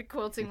started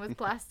quilting with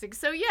plastic.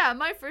 So yeah,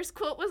 my first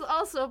quilt was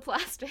also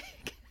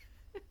plastic.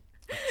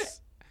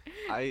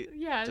 I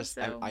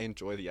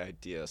enjoy the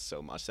idea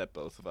so much that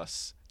both of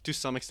us, to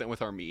some extent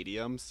with our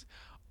mediums,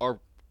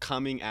 are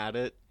coming at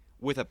it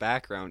with a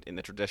background in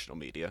the traditional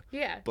media.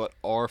 Yeah. But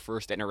our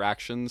first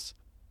interactions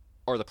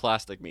are the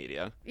plastic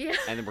media. Yeah.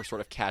 And then we're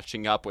sort of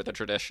catching up with the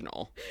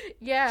traditional.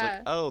 Yeah. It's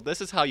like, oh, this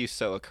is how you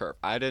sew a curve.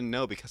 I didn't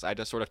know because I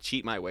just sort of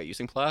cheat my way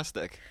using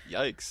plastic.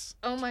 Yikes.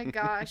 Oh my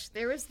gosh.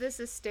 There was this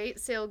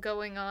estate sale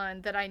going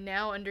on that I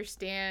now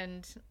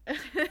understand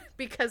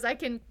because I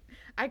can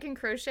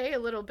crochet a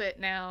little bit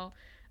now.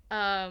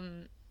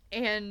 And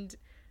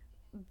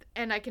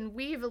I can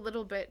weave a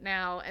little bit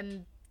now,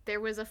 and there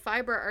was a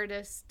fiber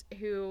artist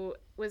who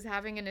was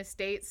having an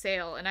estate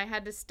sale, and I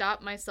had to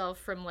stop myself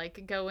from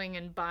like going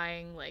and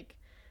buying like,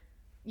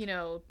 you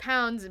know,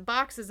 pounds and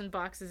boxes and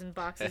boxes and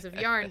boxes of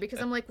yarn because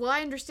I'm like, well, I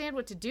understand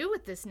what to do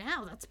with this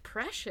now. That's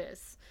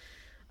precious.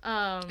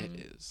 It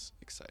is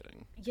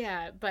exciting.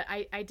 Yeah, but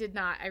I did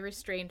not. I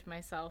restrained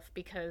myself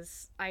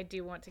because I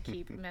do want to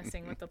keep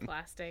messing with the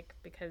plastic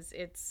because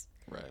it's,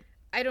 Right.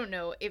 I don't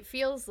know. It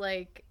feels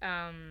like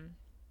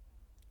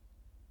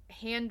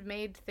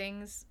handmade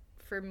things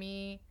for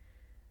me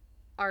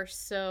are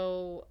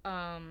so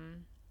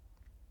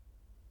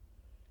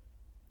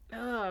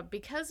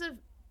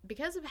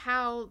because of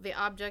how the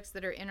objects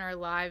that are in our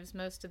lives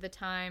most of the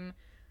time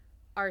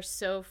are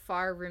so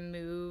far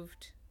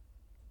removed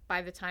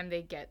by the time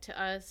they get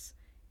to us.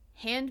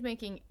 Hand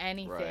making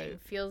anything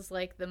Right. feels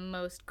like the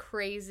most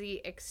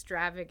crazy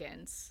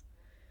extravagance.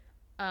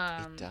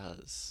 It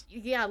does.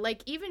 Yeah,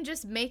 like even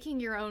just making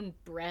your own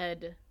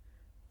bread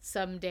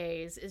some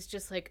days is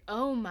just like,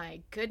 oh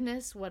my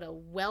goodness, what a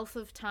wealth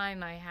of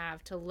time I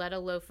have to let a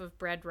loaf of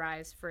bread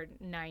rise for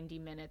 90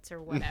 minutes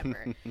or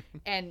whatever.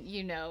 And,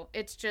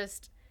 it's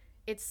just,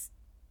 it's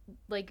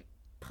like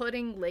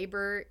putting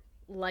labor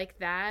like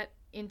that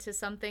into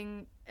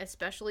something,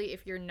 especially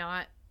if you're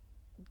not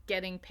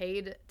getting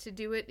paid to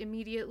do it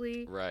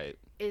immediately, Right.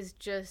 is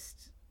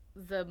just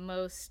the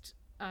most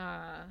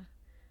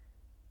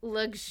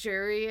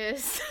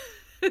luxurious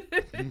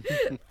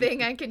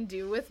thing I can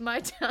do with my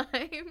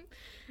time.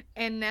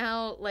 And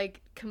now,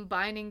 like,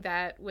 combining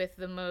that with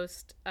the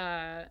most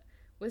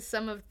with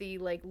some of the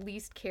like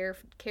least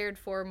cared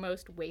for,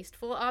 most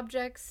wasteful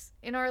objects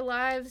in our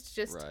lives,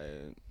 just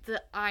Right.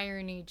 the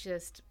irony it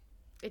just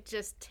It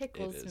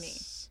tickles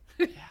is.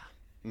 me.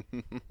 Yeah.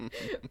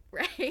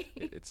 Right?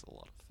 It's a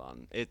lot of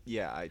fun.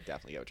 Yeah, I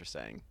definitely get what you're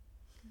saying.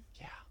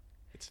 Yeah.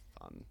 It's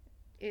fun.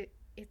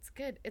 It's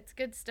good. It's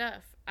good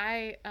stuff.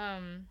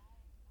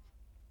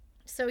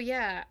 So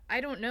yeah,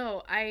 I don't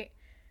know. I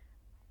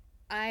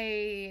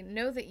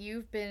know that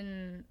you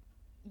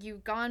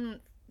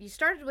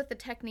started with the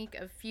technique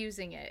of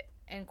fusing it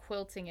and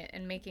quilting it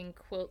and making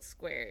quilt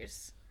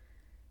squares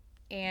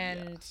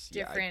and Yes.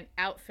 Yeah, different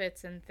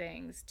outfits and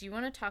things. Do you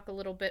want to talk a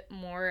little bit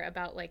more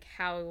about like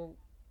how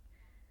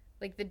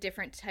like the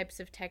different types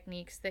of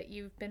techniques that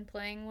you've been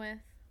playing with?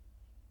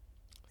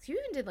 So you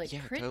even did like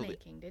yeah, totally.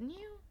 printmaking, didn't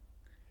you?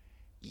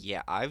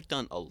 Yeah, I've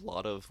done a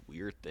lot of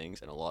weird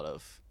things and a lot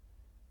of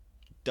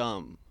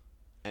dumb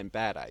and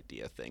bad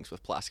idea things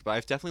with plastic, but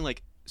I've definitely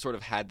like sort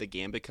of had the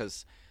game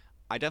because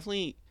I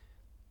definitely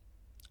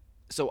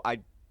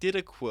I did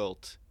a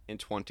quilt in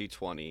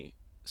 2020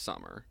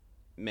 summer,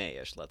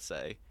 Mayish, let's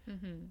say.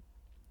 Mm-hmm.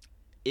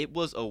 It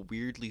was a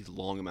weirdly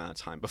long amount of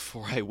time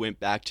before I went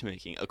back to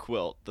making a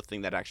quilt, the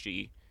thing that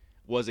actually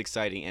was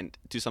exciting and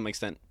to some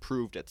extent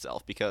proved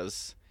itself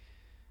because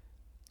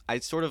I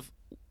sort of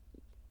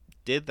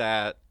did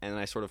that and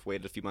I sort of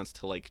waited a few months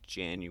till like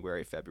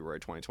January, February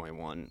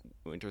 2021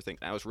 winter thing.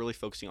 I was really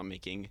focusing on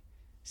making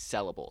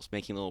sellables,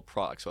 making little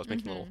products. So I was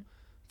making little Mm-hmm.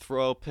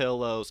 throw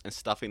pillows and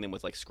stuffing them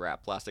with like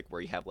scrap plastic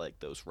where you have like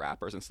those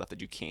wrappers and stuff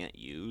that you can't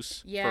use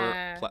for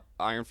Yeah.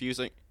 iron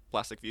fusing,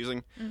 plastic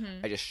fusing.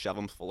 Mm-hmm. I just shove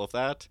them full of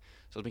that.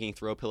 So I was making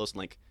throw pillows and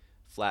like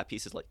flat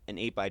pieces like an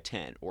 8 by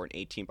 10 or an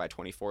 18 by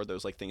 24,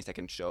 those like things that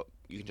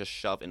you can just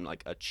shove in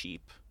like a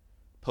cheap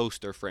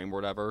poster frame or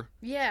whatever.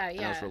 Yeah, And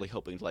I was yeah. really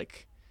hoping to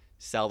like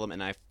sell them,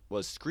 and I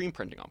was screen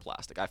printing on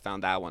plastic. I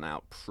found that one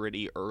out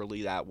pretty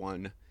early. That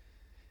one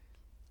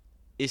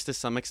is to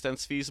some extent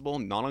feasible,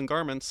 not on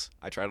garments.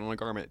 I tried it on a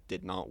garment, it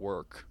did not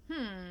work.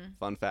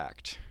 Fun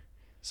fact.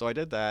 So I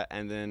did that,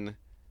 and then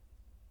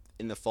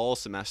in the fall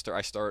semester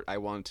I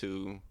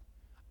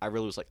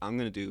really was like, I'm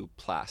gonna do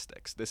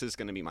plastics. This is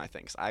gonna be my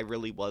thing. 'Cause I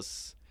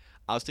was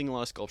taking a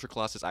lot of sculpture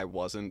classes. That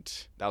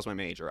was my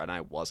major, and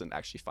I wasn't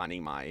actually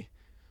finding my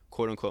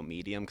quote unquote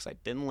medium because I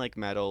didn't like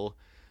metal.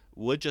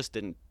 Wood just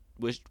didn't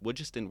wood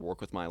just didn't work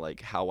with my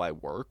like how I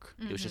work.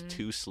 It was just Mm-hmm.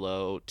 too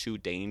slow, too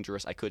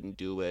dangerous. I couldn't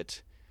do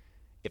it.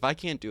 If I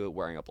can't do it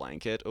wearing a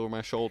blanket over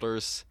my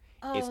shoulders,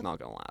 it's Oh, not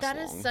gonna last that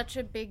is long. such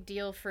a big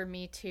deal for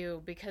me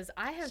too because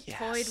I have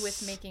toyed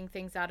with Yes. making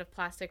things out of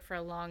plastic for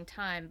a long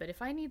time, but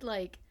if I need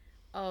like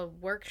a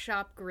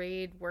workshop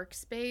grade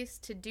workspace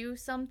to do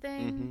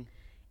something, Mm-hmm.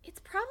 it's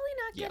probably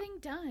not Yeah. getting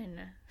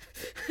done.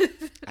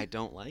 I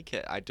don't like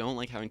it. I don't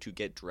like having to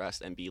get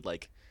dressed and be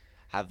like,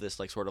 have this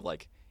like sort of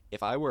like,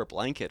 if I wear a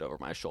blanket over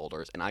my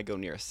shoulders and I go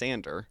near a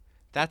sander,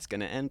 that's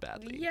gonna end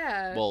badly.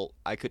 Yeah. Well,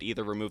 I could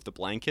either remove the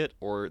blanket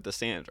or the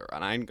sander,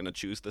 and I'm gonna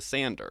choose the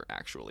sander.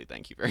 Actually,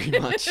 thank you very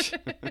much.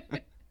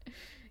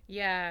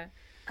 Yeah.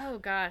 Oh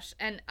gosh.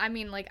 And I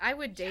mean like I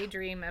would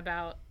daydream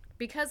about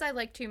because I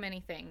like too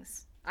many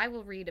things. I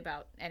will read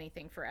about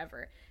anything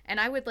forever. And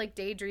I would like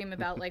daydream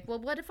about like, well,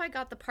 what if I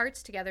got the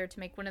parts together to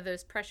make one of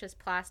those precious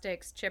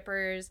plastics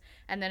chippers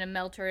and then a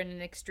melter and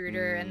an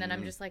extruder and then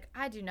I'm Mm, just like,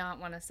 I do not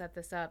want to set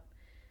this up.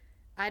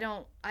 I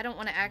don't want to I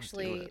wanna do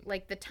actually it.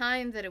 like the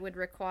time that it would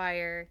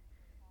require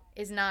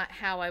is not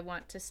how I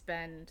want to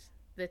spend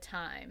the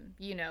time.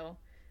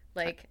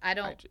 Like I I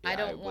don't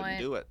wouldn't want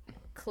do it.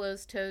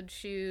 closed-toed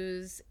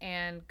shoes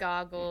and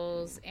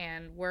goggles Mm-mm.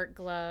 and work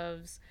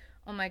gloves.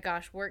 Oh my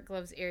gosh, work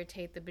gloves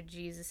irritate the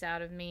bejesus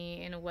out of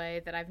me in a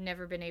way that I've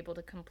never been able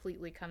to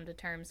completely come to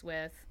terms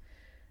with.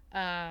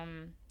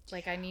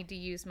 Like I Yeah. need to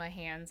use my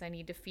hands. I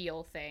need to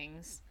feel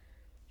things.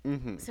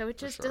 So it for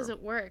just sure.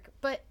 doesn't work.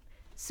 But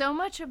so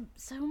much of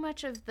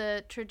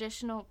the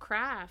traditional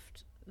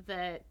craft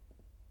that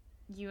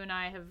you and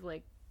I have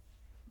like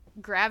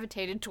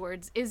gravitated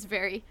towards is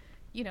very,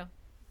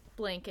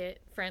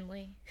 blanket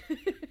friendly.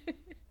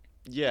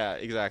 Yeah,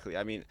 exactly.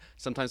 I mean,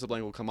 sometimes the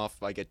blanket will come off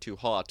if I get too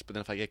hot, but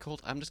then if I get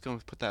cold, I'm just going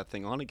to put that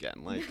thing on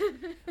again. Like,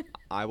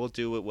 I will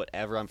do it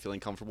whatever I'm feeling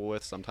comfortable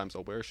with. Sometimes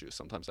I'll wear shoes,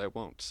 sometimes I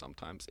won't.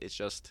 Sometimes it's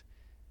just,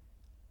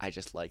 I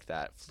just like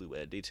that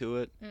fluidity to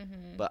it.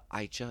 But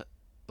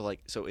but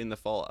like, so in the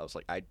fall, I was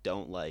like, I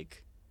don't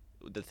like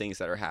the things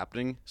that are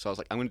happening. So I was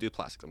like, I'm going to do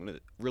plastics. I'm going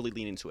to really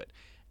lean into it.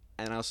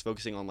 And I was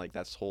focusing on like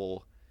that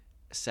whole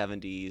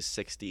 70s,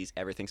 60s,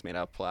 everything's made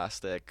out of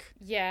plastic.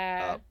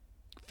 Yeah.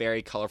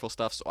 Very colorful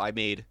stuff. So I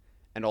made,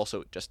 and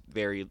also just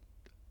very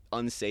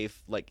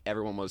unsafe. Like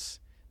everyone was,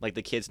 like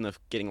the kids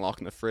getting locked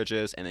in the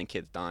fridges, and then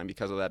kids dying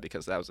because of that,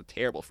 because that was a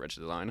terrible fridge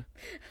design.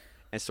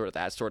 And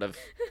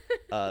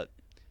uh,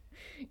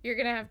 You're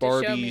gonna have to show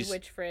me Barbie's.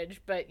 which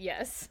fridge, but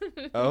yes.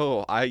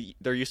 Oh,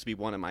 there used to be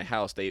one in my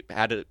house. They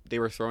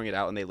were throwing it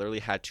out, and they literally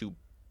had to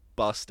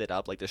bust it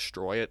up, like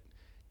destroy it,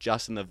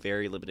 just in the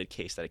very limited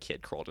case that a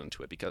kid crawled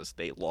into it, because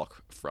they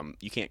lock from,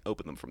 you can't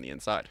open them from the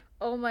inside.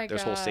 Oh my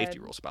There's god. whole safety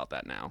rules about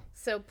that now.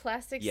 So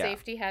plastic Yeah.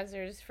 safety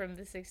hazards from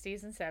the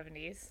 60s and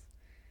 70s.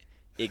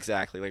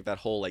 Exactly, like that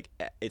whole like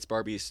it's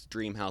Barbie's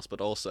dream house, but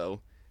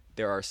also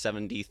there are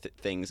 70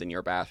 things in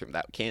your bathroom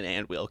that can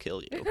and will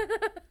kill you,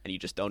 and you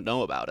just don't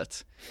know about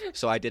it.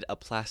 So I did a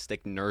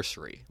plastic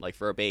nursery, like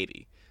for a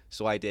baby.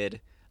 So I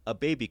did a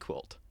baby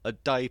quilt, a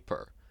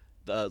diaper,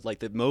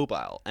 the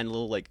mobile, and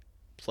little like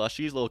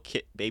plushies, little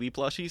baby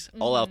plushies,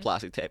 all out of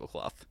plastic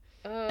tablecloth,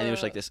 and it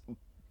was like this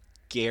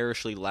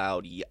garishly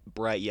loud,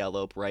 bright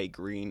yellow, bright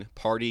green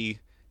party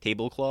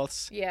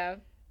tablecloths. Yeah.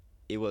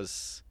 It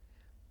was.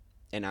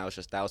 And I was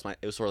just,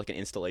 it was sort of like an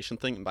installation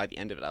thing. And by the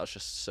end of it, I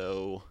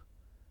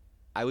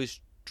was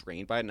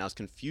drained by it, and I was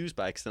confused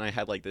by it. Because then I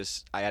had like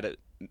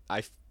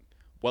I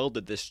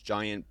welded this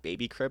giant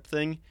baby crib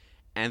thing.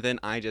 And then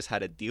I just had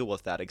to deal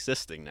with that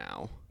existing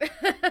now.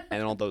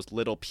 And all those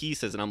little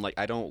pieces. And I'm like,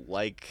 I don't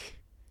like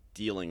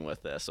dealing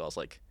with this. So I was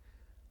like,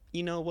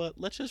 you know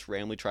what? Let's just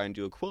randomly try and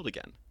do a quilt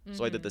again.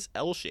 So I did this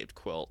L-shaped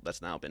quilt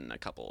that's now been in a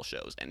couple of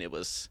shows. And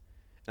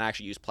I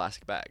actually used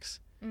plastic bags.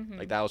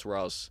 Like that was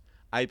where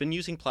I've been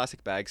using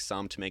plastic bags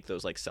some to make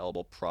those like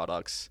sellable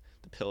products,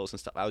 the pillows and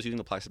stuff. I was using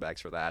the plastic bags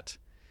for that,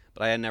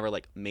 but I had never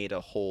like made a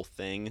whole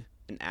thing,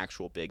 an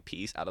actual big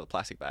piece out of the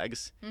plastic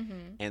bags.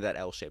 And that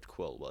L-shaped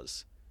quilt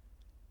was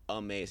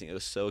amazing. It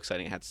was so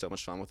exciting. I had so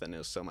much fun with it, and it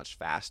was so much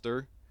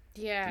faster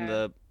than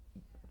the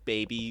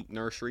baby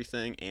nursery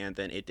thing. And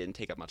then it didn't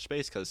take up much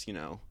space because,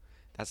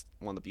 that's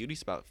one of the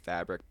beauties about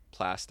fabric,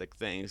 plastic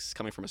things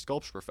coming from a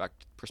sculpture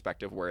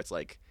perspective, where it's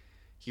like,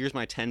 here's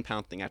my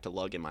 10-pound thing I have to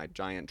lug in my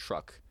giant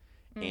truck.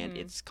 And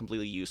it's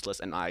completely useless,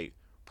 and I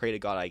pray to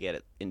God I get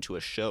it into a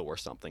show or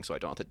something so I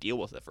don't have to deal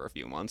with it for a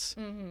few months.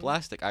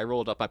 Plastic, I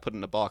rolled up, I put it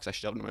in a box, I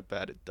shoved it in my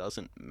bed. It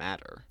doesn't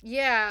matter.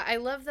 Yeah, I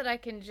love that I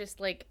can just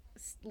like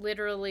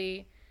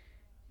literally,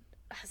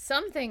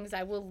 some things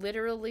I will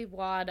literally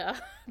wad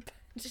up,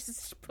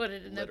 just put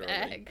it in a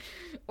bag.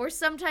 Or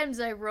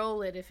sometimes I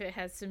roll it if it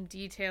has some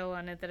detail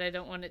on it that I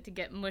don't want it to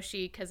get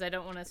mushy because I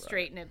don't want to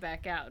straighten it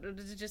back out.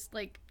 It's just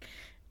like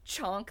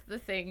chonk the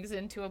things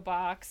into a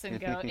box and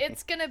go,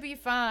 it's gonna be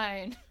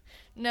fine.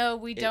 No,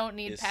 we don't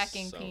need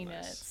packing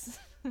peanuts.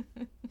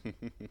 Nice.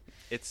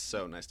 It's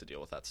so nice to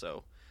deal with that.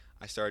 So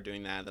I started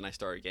doing that, then I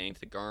started getting into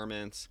the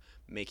garments,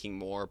 making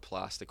more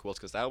plastic quilts,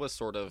 because that was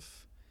sort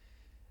of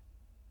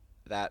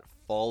that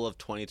fall of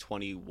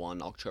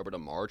 2021, October to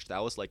March.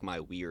 That was like my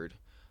weird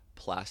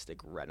plastic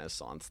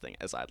renaissance thing,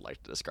 as I'd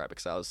like to describe it,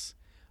 because I was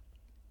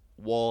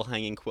wall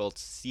hanging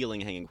quilts,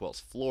 ceiling hanging quilts,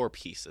 floor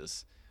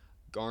pieces,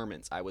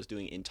 garments. I was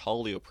doing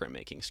intaglio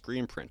printmaking,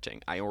 screen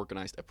printing. I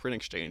organized a print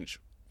exchange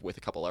with a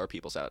couple other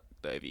people at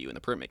the AVU in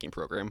the printmaking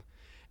program,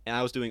 and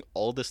I was doing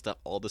all this stuff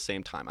all at the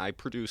same time. I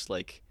produced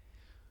like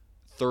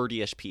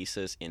 30-ish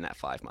pieces in that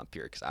 5-month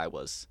period because I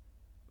was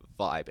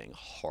vibing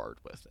hard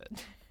with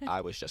it. I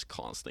was just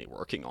constantly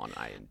working on it.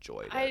 I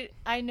enjoyed it.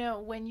 I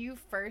know when you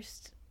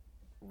first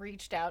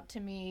reached out to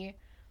me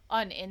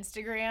on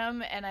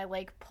Instagram and I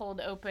like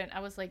pulled open,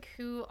 I was like,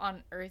 who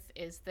on earth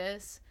is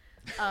this?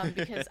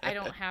 Because I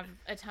don't have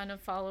a ton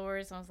of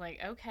followers. I was like,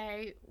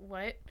 okay,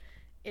 what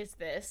is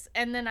this?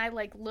 And then I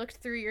like looked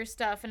through your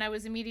stuff and I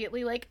was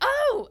immediately like,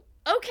 oh,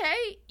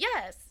 okay,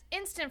 yes,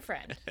 instant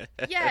friend.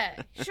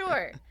 Yeah,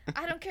 sure.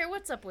 I don't care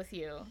what's up with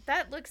you.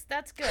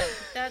 That's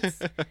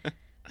good.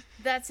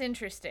 That's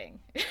interesting.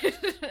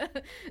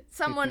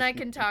 Someone I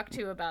can talk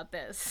to about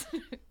this.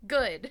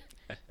 Good.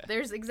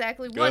 There's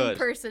exactly one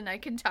person I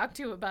can talk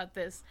to about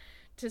this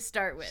to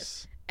start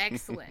with.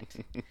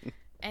 Excellent.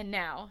 And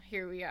now,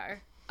 here we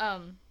are.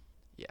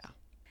 Yeah.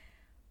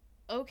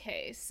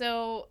 Okay,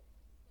 so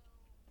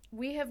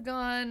we have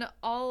gone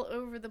all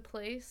over the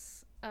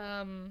place.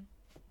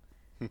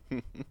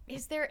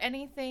 Is there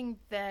anything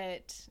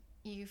that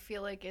you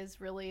feel like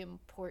is really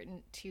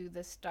important to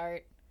the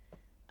start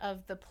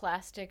of the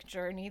plastic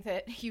journey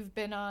that you've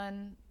been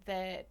on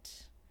that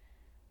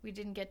we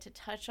didn't get to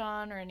touch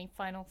on, or any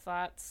final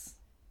thoughts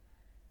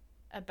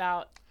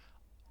about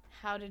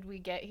how did we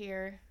get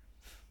here?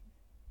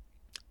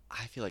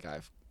 I feel like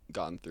I've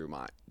gone through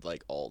my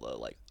like all the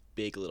like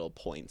big little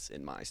points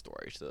in my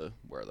story to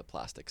where the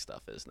plastic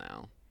stuff is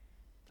now.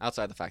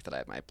 Outside the fact that I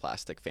had my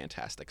Plastic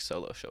Fantastic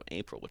solo show in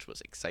April, which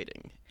was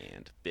exciting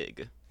and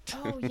big.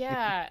 Oh,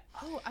 yeah.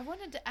 Oh, I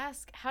wanted to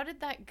ask, how did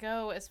that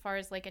go as far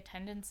as, like,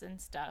 attendance and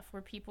stuff?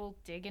 Were people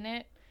digging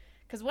it?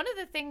 Because one of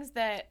the things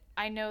that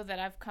I know that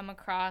I've come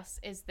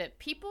across is that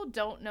people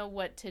don't know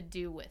what to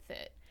do with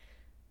it.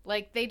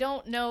 Like, they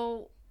don't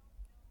know,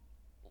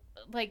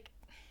 like...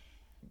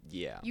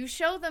 Yeah. You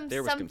show them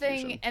something,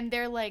 confusion. and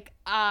they're like,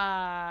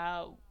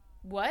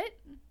 what?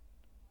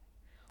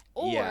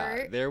 Or,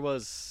 yeah, there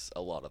was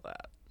a lot of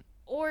that.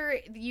 Or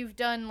you've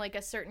done, like,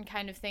 a certain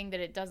kind of thing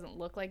that it doesn't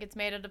look like it's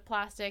made out of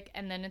plastic,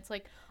 and then it's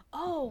like,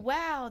 oh,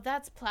 wow,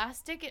 that's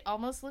plastic. It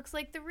almost looks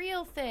like the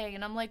real thing.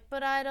 And I'm like,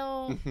 but I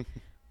don't,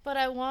 but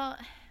I want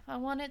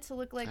it to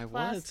look like plastic.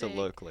 I want it to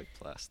look like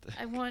plastic.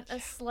 I want a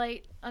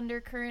slight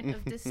undercurrent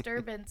of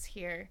disturbance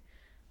here.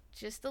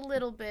 Just a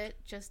little bit,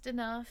 just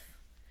enough.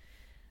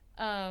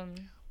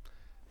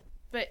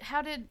 But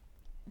how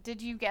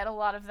did you get a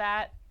lot of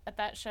that at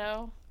that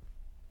show?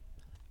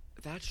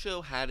 That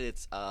show had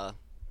its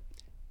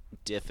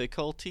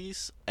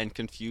difficulties and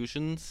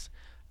confusions.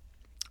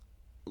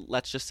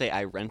 Let's just say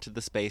I rented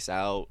the space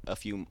out a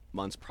few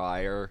months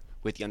prior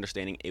with the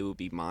understanding it would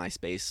be my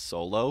space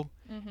solo,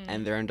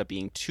 and there ended up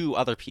being 2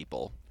 other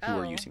people who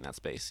were using that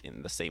space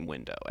in the same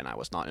window, and I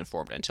was not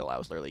informed until I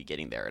was literally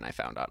getting there, and I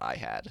found out I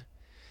had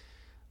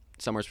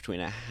somewhere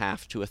between a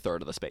half to a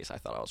third of the space I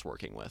thought I was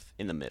working with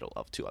in the middle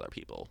of 2 other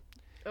people.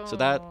 Oh. So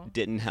that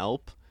didn't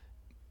help.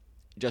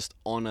 Just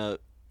on a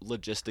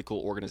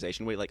logistical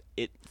organization way, like,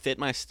 it fit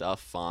my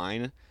stuff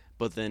fine,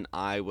 but then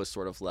I was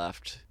sort of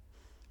left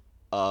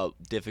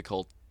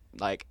difficult.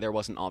 Like, there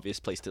was an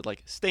obvious place to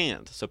like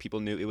stand so people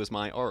knew it was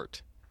my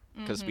art,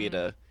 because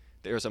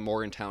there was a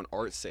Morgantown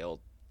art sale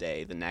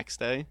day the next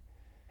day,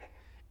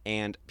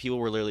 and people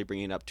were literally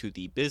bringing it up to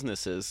the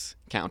business's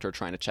counter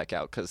trying to check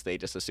out because they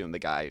just assumed the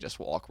guy just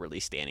awkwardly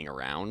standing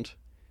around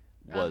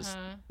was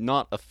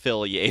not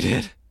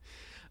affiliated.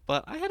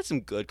 But I had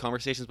some good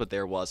conversations, but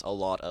there was a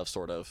lot of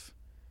sort of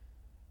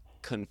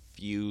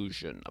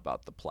confusion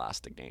about the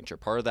plastic nature.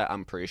 Part of that,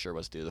 I'm pretty sure,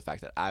 was due to the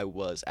fact that I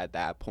was, at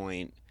that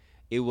point,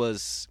 it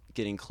was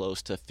getting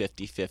close to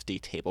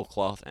 50-50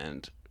 tablecloth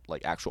and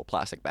like actual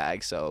plastic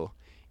bag, so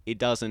it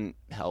doesn't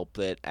help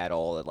it at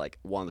all that like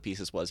one of the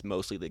pieces was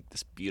mostly like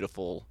this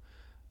beautiful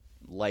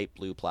light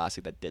blue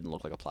plastic that didn't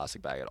look like a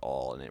plastic bag at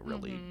all, and it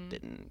really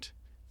didn't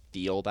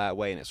feel that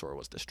way, and it sort of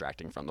was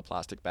distracting from the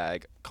plastic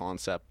bag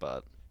concept.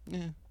 But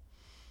yeah,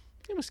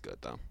 it was good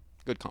though.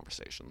 Good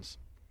conversations.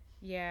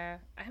 Yeah,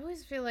 I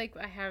always feel like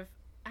I have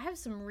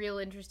some real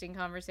interesting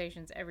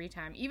conversations every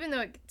time, even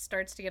though it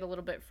starts to get a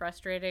little bit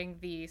frustrating,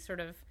 the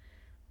sort of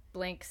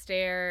blank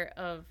stare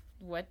of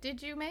what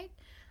did you make?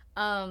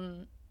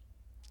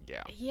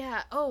 Yeah.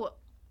 Oh,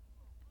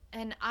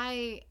 and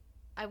I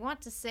want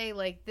to say,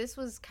 like, this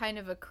was kind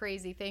of a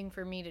crazy thing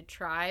for me to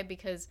try,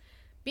 because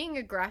being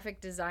a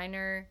graphic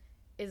designer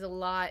is a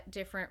lot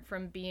different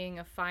from being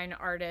a fine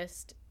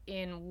artist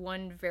in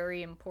one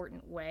very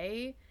important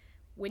way.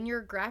 When you're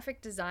a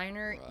graphic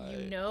designer, you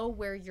know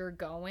where you're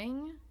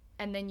going,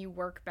 and then you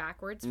work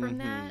backwards from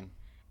that.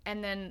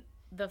 And then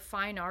the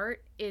fine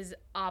art is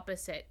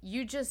opposite.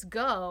 You just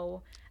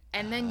go,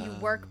 and then you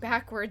work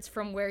backwards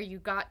from where you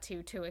got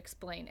to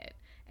explain it.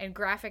 And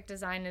graphic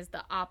design is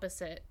the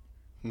opposite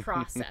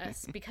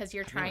process because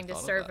you're trying to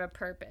serve a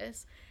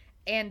purpose.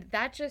 And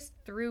that just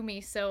threw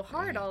me so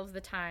hard all of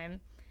the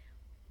time.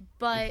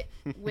 But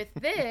with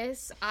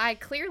this, I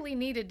clearly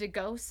needed to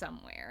go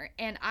somewhere,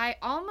 and I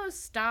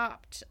almost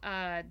stopped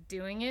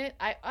doing it.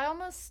 I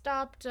almost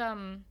stopped,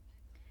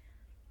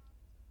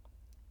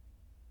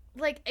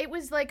 like, it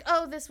was like,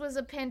 oh, this was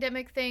a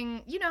pandemic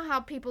thing. You know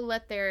how people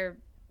let their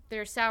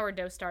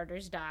sourdough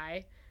starters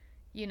die?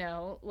 You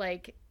know,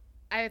 like,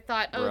 I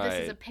thought, oh, this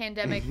is a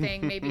pandemic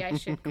thing. Maybe I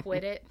should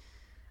quit it.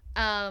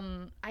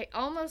 I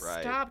almost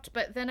stopped,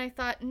 but then I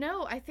thought,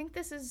 no, I think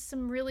this is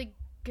some really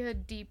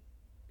good, deep,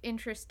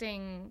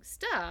 interesting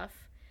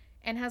stuff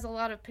and has a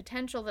lot of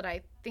potential that I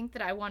think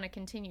that I want to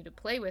continue to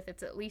play with.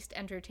 It's at least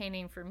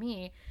entertaining for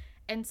me.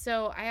 And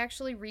so I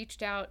actually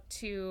reached out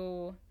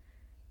to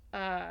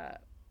a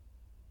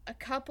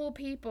couple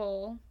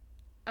people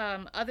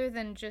other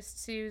than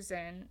just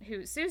Susan,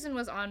 who Susan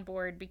was on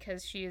board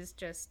because she is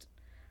just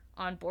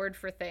on board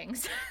for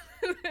things.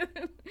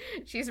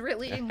 She's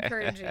really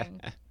encouraging.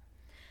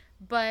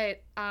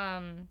 But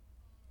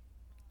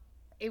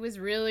it was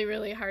really,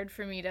 really hard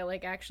for me to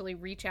like actually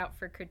reach out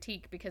for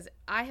critique, because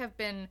I have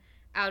been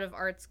out of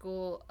art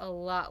school a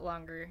lot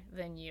longer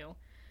than you.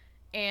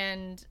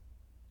 And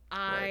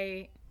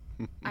I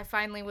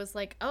finally was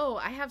like, oh,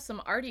 I have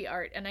some arty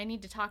art, and I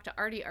need to talk to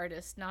arty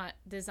artists, not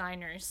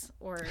designers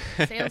or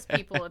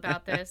salespeople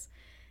about this.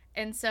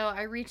 And so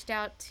I reached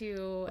out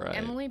to Right.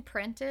 Emily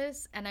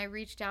Prentice and I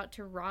reached out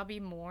to Robbie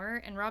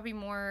Moore. And Robbie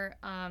Moore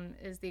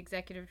is the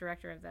executive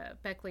director of the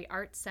Beckley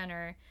Arts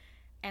Center.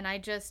 And I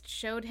just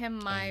showed him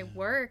my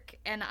work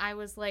and I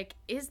was like,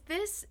 is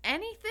this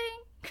anything?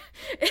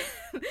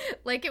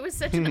 Like, it was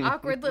such an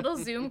awkward little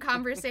Zoom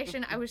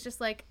conversation. I was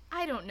just like,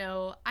 I don't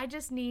know. I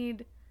just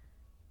need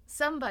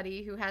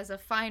somebody who has a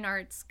fine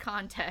arts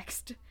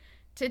context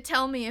to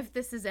tell me if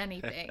this is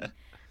anything.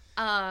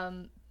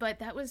 But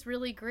that was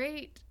really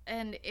great.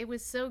 And it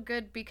was so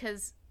good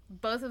because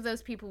both of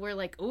those people were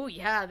like, oh,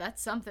 yeah,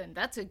 that's something.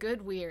 That's a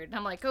good weird. And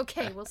I'm like,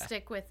 okay, we'll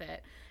stick with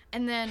it.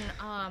 And then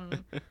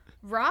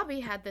Robbie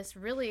had this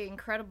really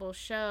incredible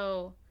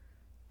show.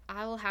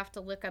 I will have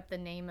to look up the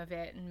name of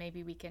it and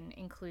maybe we can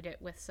include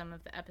it with some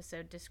of the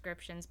episode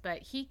descriptions. But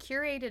he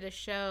curated a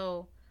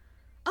show.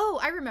 Oh,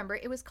 I remember.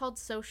 It was called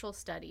Social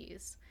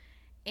Studies.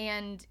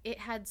 And it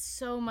had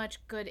so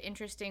much good,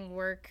 interesting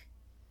work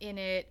in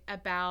it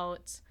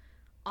about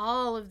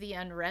all of the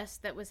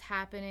unrest that was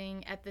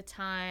happening at the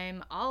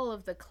time, all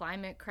of the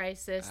climate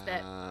crisis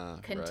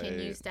that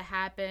continues to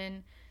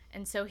happen.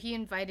 And so he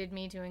invited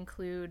me to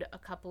include a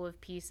couple of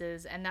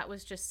pieces, and that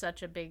was just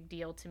such a big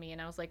deal to me.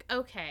 And I was like,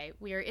 okay,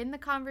 we are in the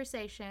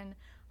conversation.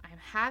 I'm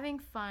having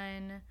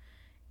fun.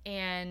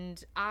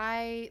 And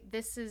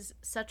this is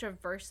such a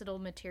versatile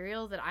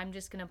material that I'm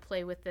just going to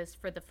play with this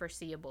for the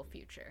foreseeable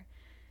future.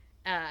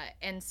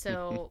 And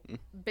so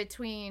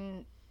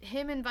between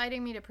him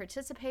inviting me to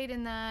participate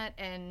in that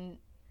and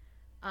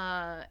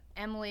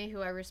Emily,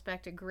 who I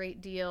respect a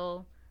great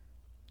deal,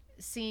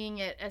 seeing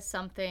it as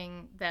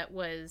something that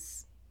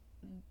was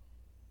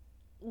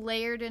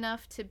layered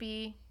enough to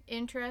be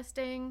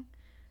interesting,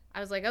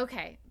 I was like,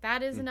 okay,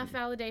 that is enough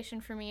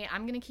validation for me.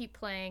 I'm going to keep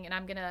playing and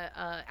I'm going to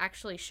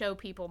actually show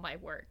people my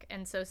work.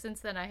 And so since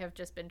then I have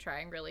just been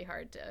trying really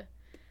hard to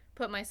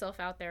put myself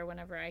out there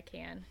whenever I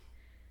can.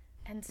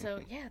 And so,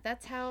 yeah,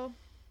 that's how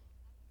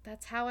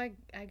I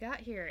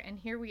got here, and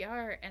here we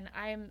are, and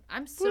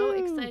I'm so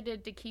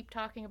excited to keep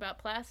talking about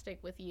plastic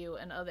with you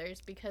and others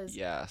because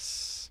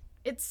Yes.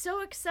 It's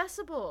so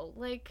accessible.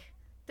 Like,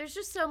 there's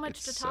just so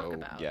much to talk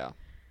about. Yeah.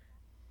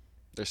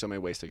 There's so many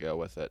ways to go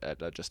with it.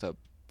 At just a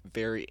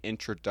very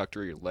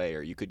introductory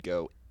layer, you could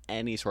go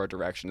any sort of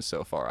direction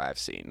so far I've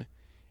seen,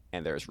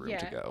 and there's room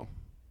to go.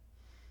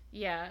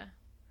 Yeah.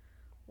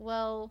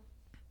 Well,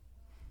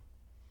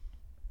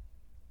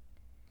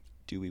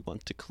 do we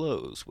want to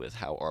close with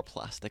how our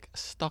plastic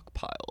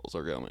stockpiles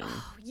are going?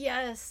 Oh,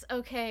 yes.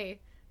 Okay.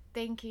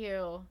 Thank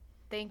you.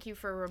 Thank you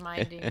for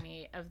reminding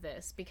me of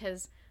this,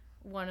 because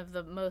one of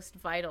the most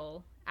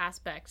vital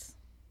aspects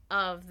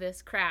of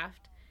this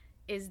craft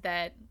is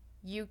that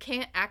you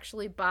can't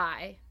actually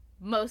buy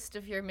most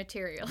of your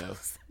materials. No.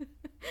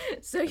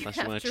 So Unless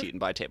you want to cheat and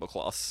buy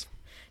tablecloths.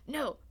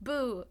 No.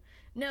 Boo.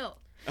 No.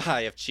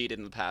 I have cheated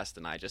in the past,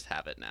 and I just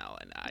have it now,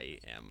 and I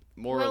am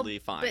morally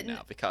fine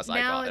now because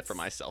I got it for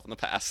myself in the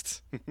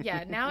past.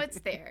 Yeah, now it's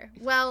there.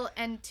 Well,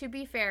 and to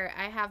be fair,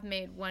 I have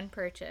made one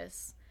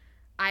purchase,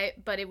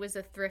 but it was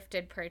a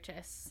thrifted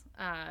purchase.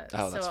 That's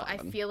so fine. I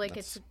feel like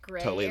That's it's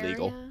gray totally area.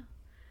 legal.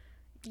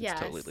 Yes.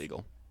 It's totally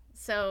legal.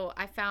 So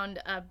I found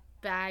a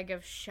bag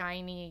of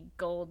shiny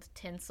gold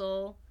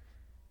tinsel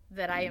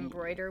that I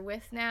embroider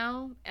with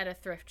now at a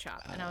thrift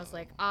shop, and I was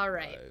like, all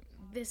right.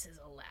 This is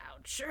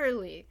allowed,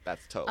 surely.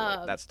 That's totally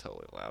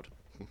allowed.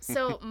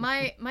 So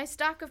my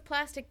stock of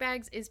plastic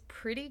bags is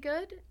pretty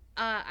good.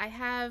 I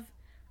have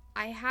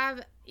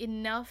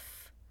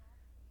enough.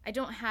 I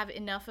don't have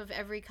enough of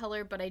every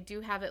color, but I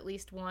do have at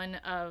least one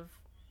of,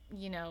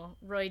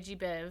 Roy G.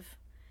 Biv.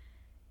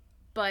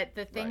 But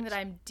the thing that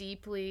I'm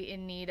deeply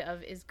in need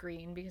of is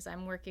green, because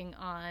I'm working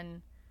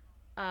on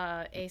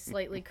a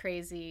slightly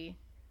crazy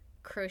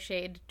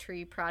crocheted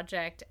tree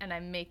project, and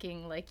I'm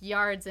making like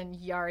yards and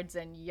yards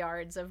and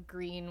yards of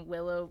green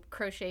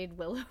crocheted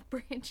willow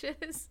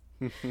branches.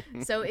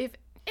 So if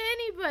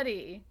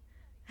anybody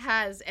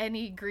has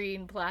any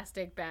green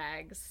plastic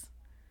bags,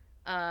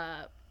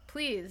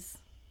 please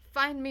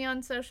find me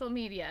on social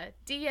media,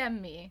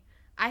 DM me.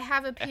 I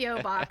have a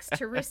P.O. box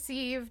to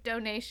receive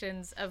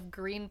donations of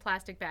green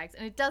plastic bags,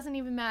 and it doesn't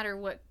even matter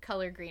what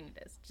color green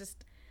it is.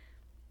 Just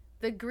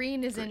the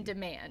green is in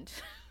demand.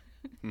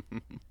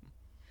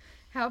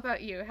 How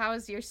about you? How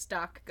is your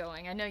stock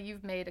going? I know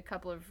you've made a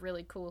couple of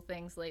really cool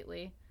things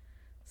lately.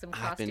 Some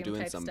costume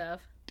type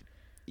stuff.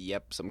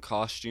 Yep, some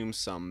costumes,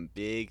 some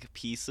big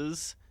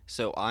pieces.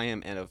 So I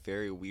am at a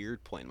very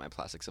weird point in my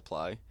plastic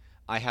supply.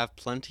 I have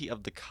plenty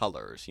of the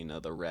colors,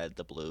 the red,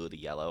 the blue, the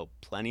yellow,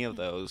 plenty of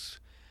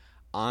those.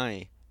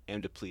 I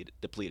am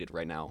depleted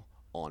right now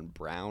on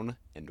brown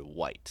and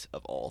white,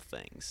 of all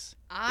things.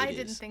 I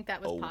didn't think that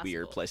was possible. A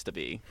weird place to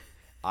be.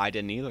 I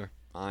didn't either.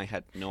 I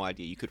had no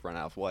idea you could run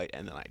out of white,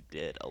 and then I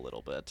did a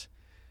little bit.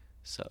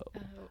 So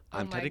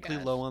I'm technically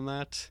low on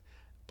that,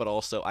 but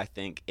also I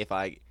think if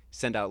I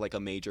send out like a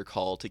major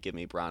call to give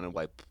me brown and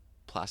white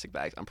plastic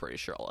bags, I'm pretty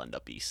sure I'll end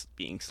up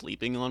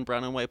sleeping on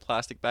brown and white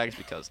plastic bags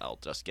because I'll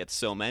just get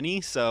so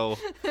many. So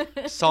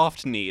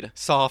soft need,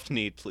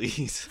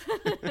 please.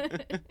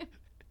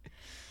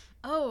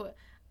 Oh,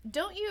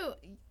 Don't you,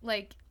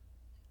 like,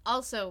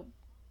 also,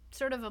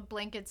 sort of a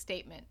blanket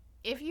statement.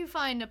 If you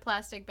find a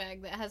plastic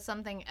bag that has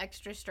something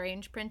extra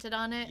strange printed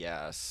on it.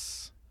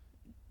 Yes.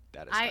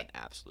 That is an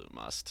absolute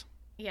must.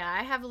 Yeah,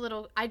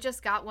 I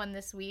just got one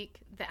this week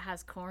that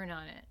has corn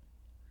on it.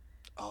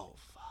 Oh,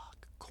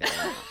 fuck. Corn.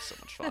 That's so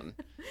much fun.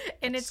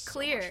 And it's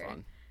clear. So much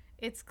fun.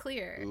 It's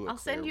clear. Ooh, I'll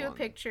send you a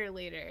picture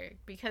later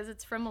because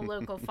it's from a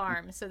local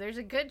farm. So there's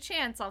a good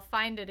chance I'll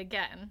find it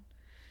again.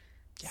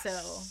 Yes.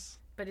 So,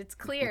 but it's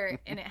clear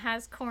and it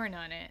has corn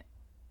on it.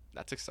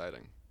 That's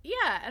exciting.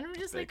 Yeah, and I'm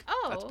just like,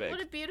 oh,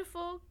 what a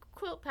beautiful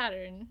quilt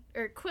pattern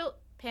or quilt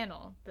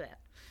panel. Blech.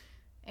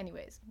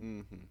 Anyways.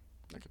 Mm-hmm.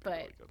 That could be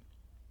really good.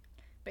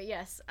 But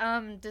yes,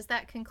 does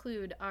that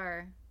conclude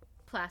our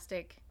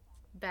plastic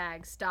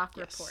bag stock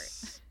report?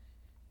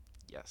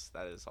 Yes,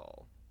 that is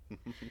all.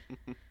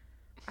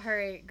 All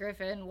right,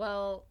 Griffin.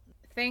 Well,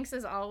 thanks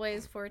as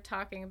always for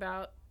talking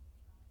about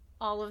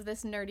all of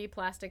this nerdy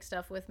plastic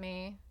stuff with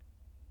me.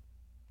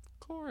 Of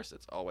course,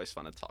 it's always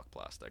fun to talk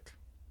plastic.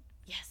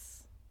 Yes.